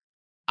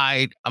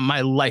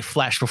 My life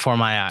flashed before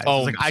my eyes.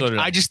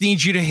 I just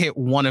need you to hit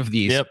one of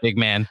these, big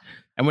man.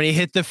 And when he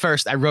hit the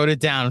first, I wrote it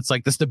down. It's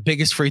like, this is the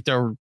biggest free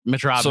throw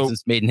Mitch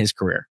Robinson's made in his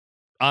career.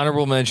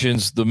 Honorable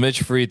mentions, the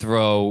Mitch free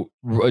throw,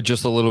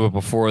 just a little bit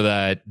before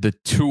that, the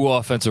 2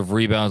 offensive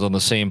rebounds on the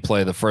same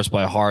play, the first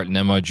by Hart and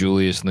Emma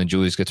Julius, and then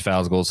Julius gets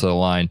fouls, goes to the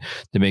line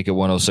to make it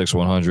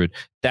 106-100.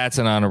 That's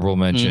an honorable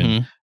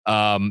mention.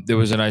 There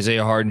was an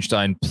Isaiah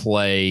Hartenstein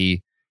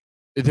play.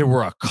 There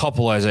were a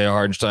couple Isaiah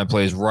Hartenstein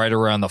plays right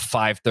around the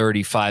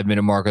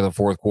 5:35-minute mark of the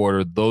fourth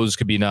quarter. Those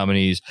could be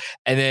nominees.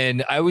 And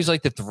then I always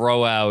like to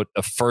throw out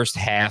a first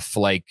half,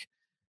 like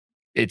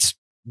it's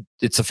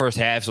the first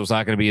half, so it's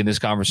not going to be in this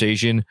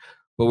conversation.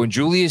 But when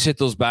Julius hit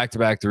those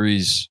back-to-back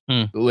threes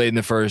late in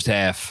the first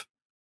half,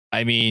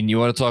 I mean, you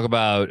want to talk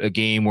about a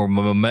game where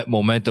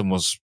momentum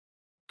was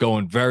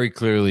going very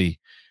clearly.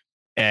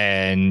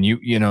 And,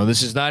 you know,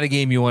 this is not a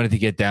game you wanted to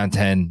get down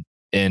 10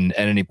 at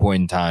any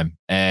point in time.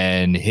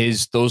 And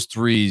those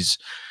threes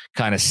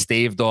kind of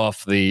staved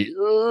off the,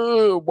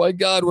 oh, my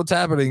God, what's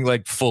happening?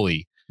 Like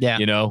fully,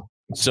 you know?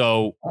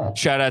 So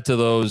shout out to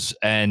those.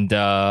 And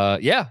I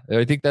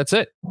think that's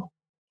it.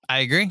 I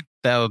agree.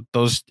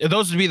 Those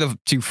would be the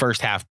 2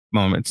 first half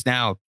moments.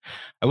 Now,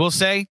 I will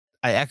say,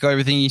 I echo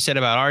everything you said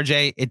about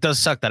RJ. It does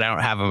suck that I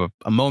don't have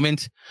a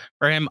moment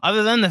for him,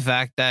 other than the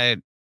fact that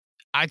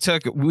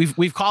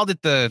we've called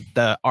it the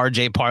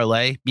RJ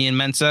parlay, me and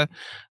Mensa.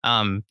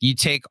 You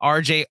take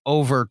RJ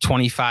over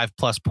 25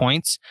 plus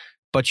points,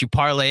 but you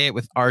parlay it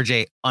with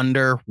RJ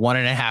under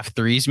 1.5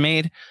 threes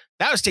made.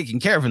 That was taken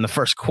care of in the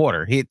first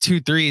quarter. He hit 2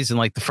 threes in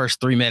like the first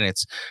 3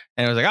 minutes.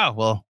 And I was like, oh,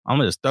 well, I'm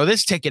going to just throw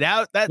this ticket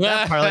out. That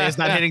parlay is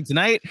not hitting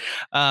tonight.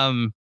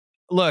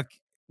 Look,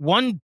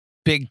 one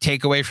big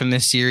takeaway from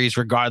this series,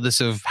 regardless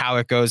of how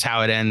it goes,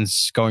 how it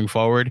ends going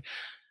forward,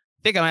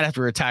 I think I might have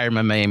to retire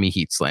my Miami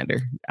Heat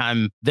slander.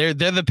 They're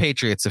the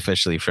Patriots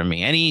officially for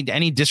me.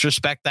 Any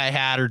disrespect I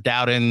had or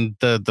doubting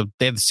they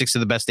have 6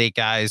 of the best 8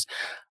 guys.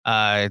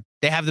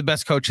 They have the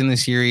best coach in the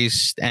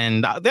series,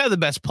 and they're the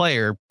best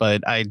player,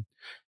 but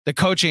the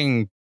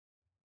coaching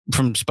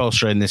from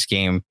Spoelstra in this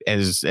game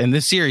in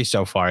this series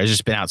so far has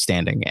just been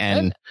outstanding.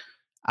 And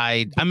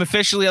I'm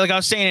officially, like I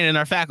was saying it in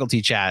our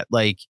faculty chat,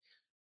 like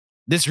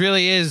this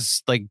really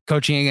is like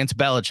coaching against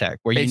Belichick,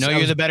 where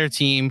you're the better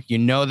team, you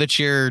know that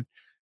you're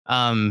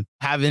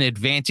have an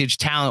advantage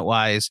talent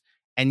wise,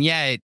 and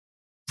yet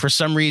for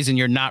some reason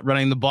you're not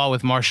running the ball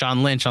with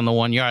Marshawn Lynch on the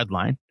 1 yard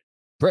line.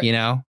 You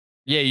know?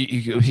 Yeah,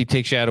 he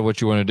takes you out of what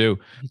you want to do.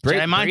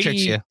 Mind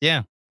tricks you.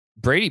 Yeah.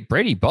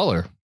 Brady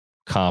Butler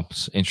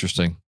comps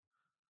interesting.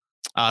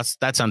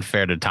 That's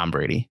unfair to Tom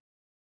Brady.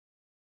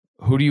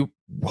 Who do you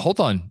hold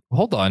on?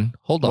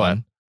 What?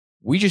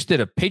 We just did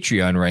a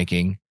Patreon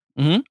ranking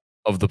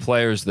of the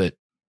players that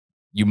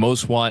you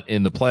most want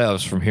in the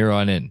playoffs from here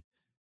on in.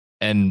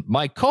 And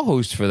my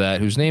co-host for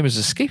that, whose name is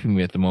escaping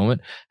me at the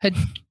moment, had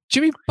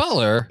Jimmy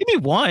Butler. Give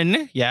me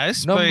one.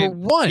 Yes. Number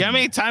 1. Yeah, how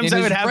many times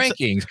I would have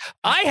rankings?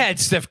 I had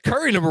Steph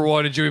Curry number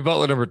 1 and Jimmy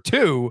Butler number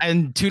 2.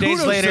 And 2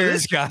 days later,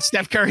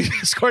 Steph Curry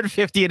scored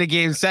 50 in a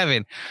game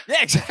 7.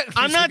 Yeah, exactly.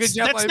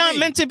 That's not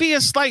meant to be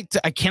a slight.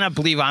 I cannot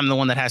believe I'm the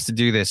one that has to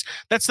do this.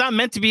 That's not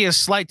meant to be a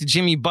slight to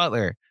Jimmy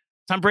Butler.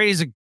 Tom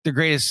Brady's the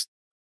greatest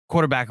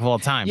quarterback of all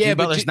time. Yeah, Jimmy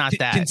Butler's not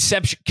that.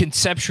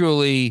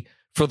 Conceptually,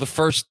 for the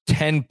first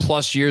 10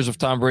 plus years of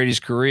Tom Brady's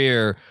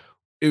career,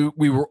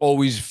 we were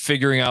always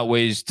figuring out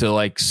ways to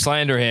like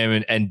slander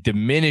him and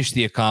diminish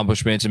the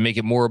accomplishments and make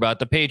it more about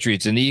the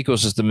Patriots and the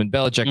ecosystem and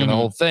Belichick and the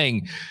whole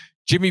thing.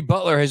 Jimmy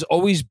Butler has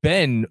always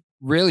been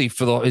really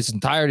for his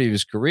entirety of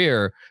his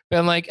career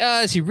been like,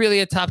 is he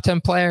really a top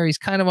 10 player? He's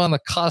kind of on the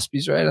cusp.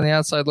 He's right on the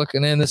outside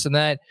looking in, this and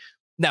that.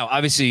 Now,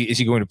 obviously, is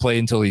he going to play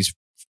until he's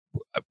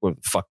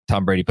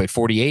Tom Brady played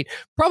 48?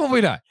 Probably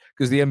not,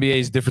 because the NBA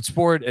is a different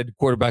sport and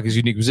quarterback is a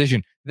unique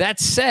position. That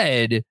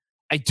said,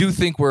 I do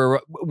think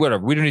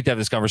whatever. We don't need to have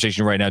this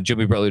conversation right now.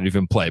 Jimmy Butler didn't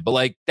even play, but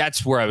like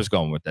that's where I was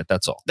going with that.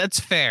 That's all.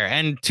 That's fair.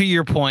 And to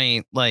your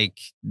point, like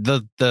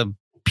the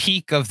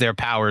peak of their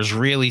powers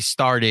really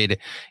started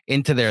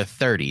into their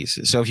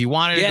 30s. So if you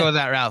wanted to go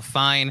that route,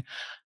 fine.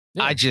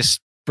 Yeah.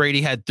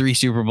 Brady had 3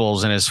 Super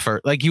Bowls in his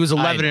first, like he was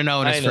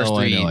 11-0 in his first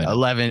 3.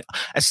 11.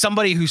 As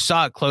somebody who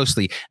saw it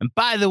closely. And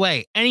by the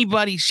way,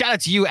 anybody, shout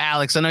out to you,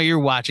 Alex. I know you're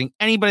watching.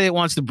 Anybody that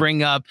wants to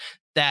bring up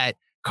that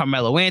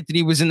Carmelo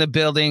Anthony was in the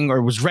building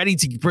or was ready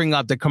to bring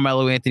up that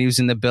Carmelo Anthony was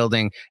in the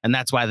building and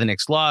that's why the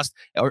Knicks lost,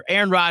 or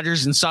Aaron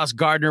Rodgers and Sauce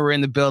Gardner were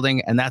in the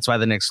building and that's why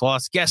the Knicks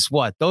lost. Guess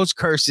what? Those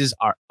curses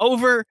are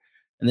over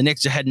and the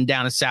Knicks are heading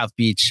down to South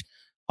Beach,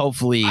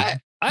 hopefully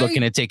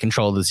looking to take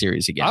control of the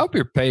series again. I hope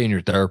you're paying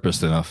your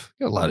therapist enough.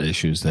 You got a lot of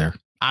issues there.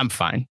 I'm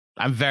fine.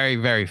 I'm very,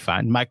 very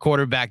fine. My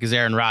quarterback is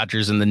Aaron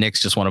Rodgers and the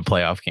Knicks just won a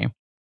playoff game.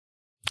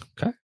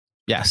 Okay.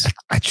 Yes.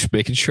 I'm just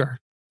making sure.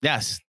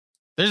 Yes.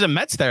 There's a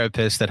Mets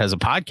therapist that has a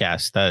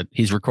podcast that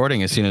he's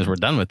recording as soon as we're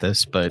done with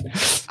this, but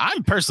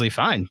I'm personally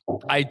fine.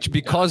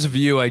 Because of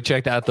you, I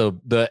checked out the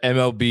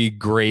MLB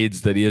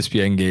grades that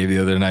ESPN gave the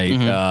other night,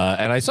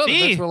 and I saw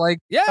the Mets were like,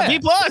 a B+.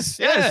 Yes.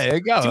 Yeah, there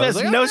you go. He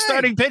has no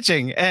starting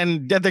pitching,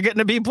 and they're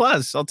getting a B+.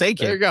 I'll take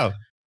it. There you go.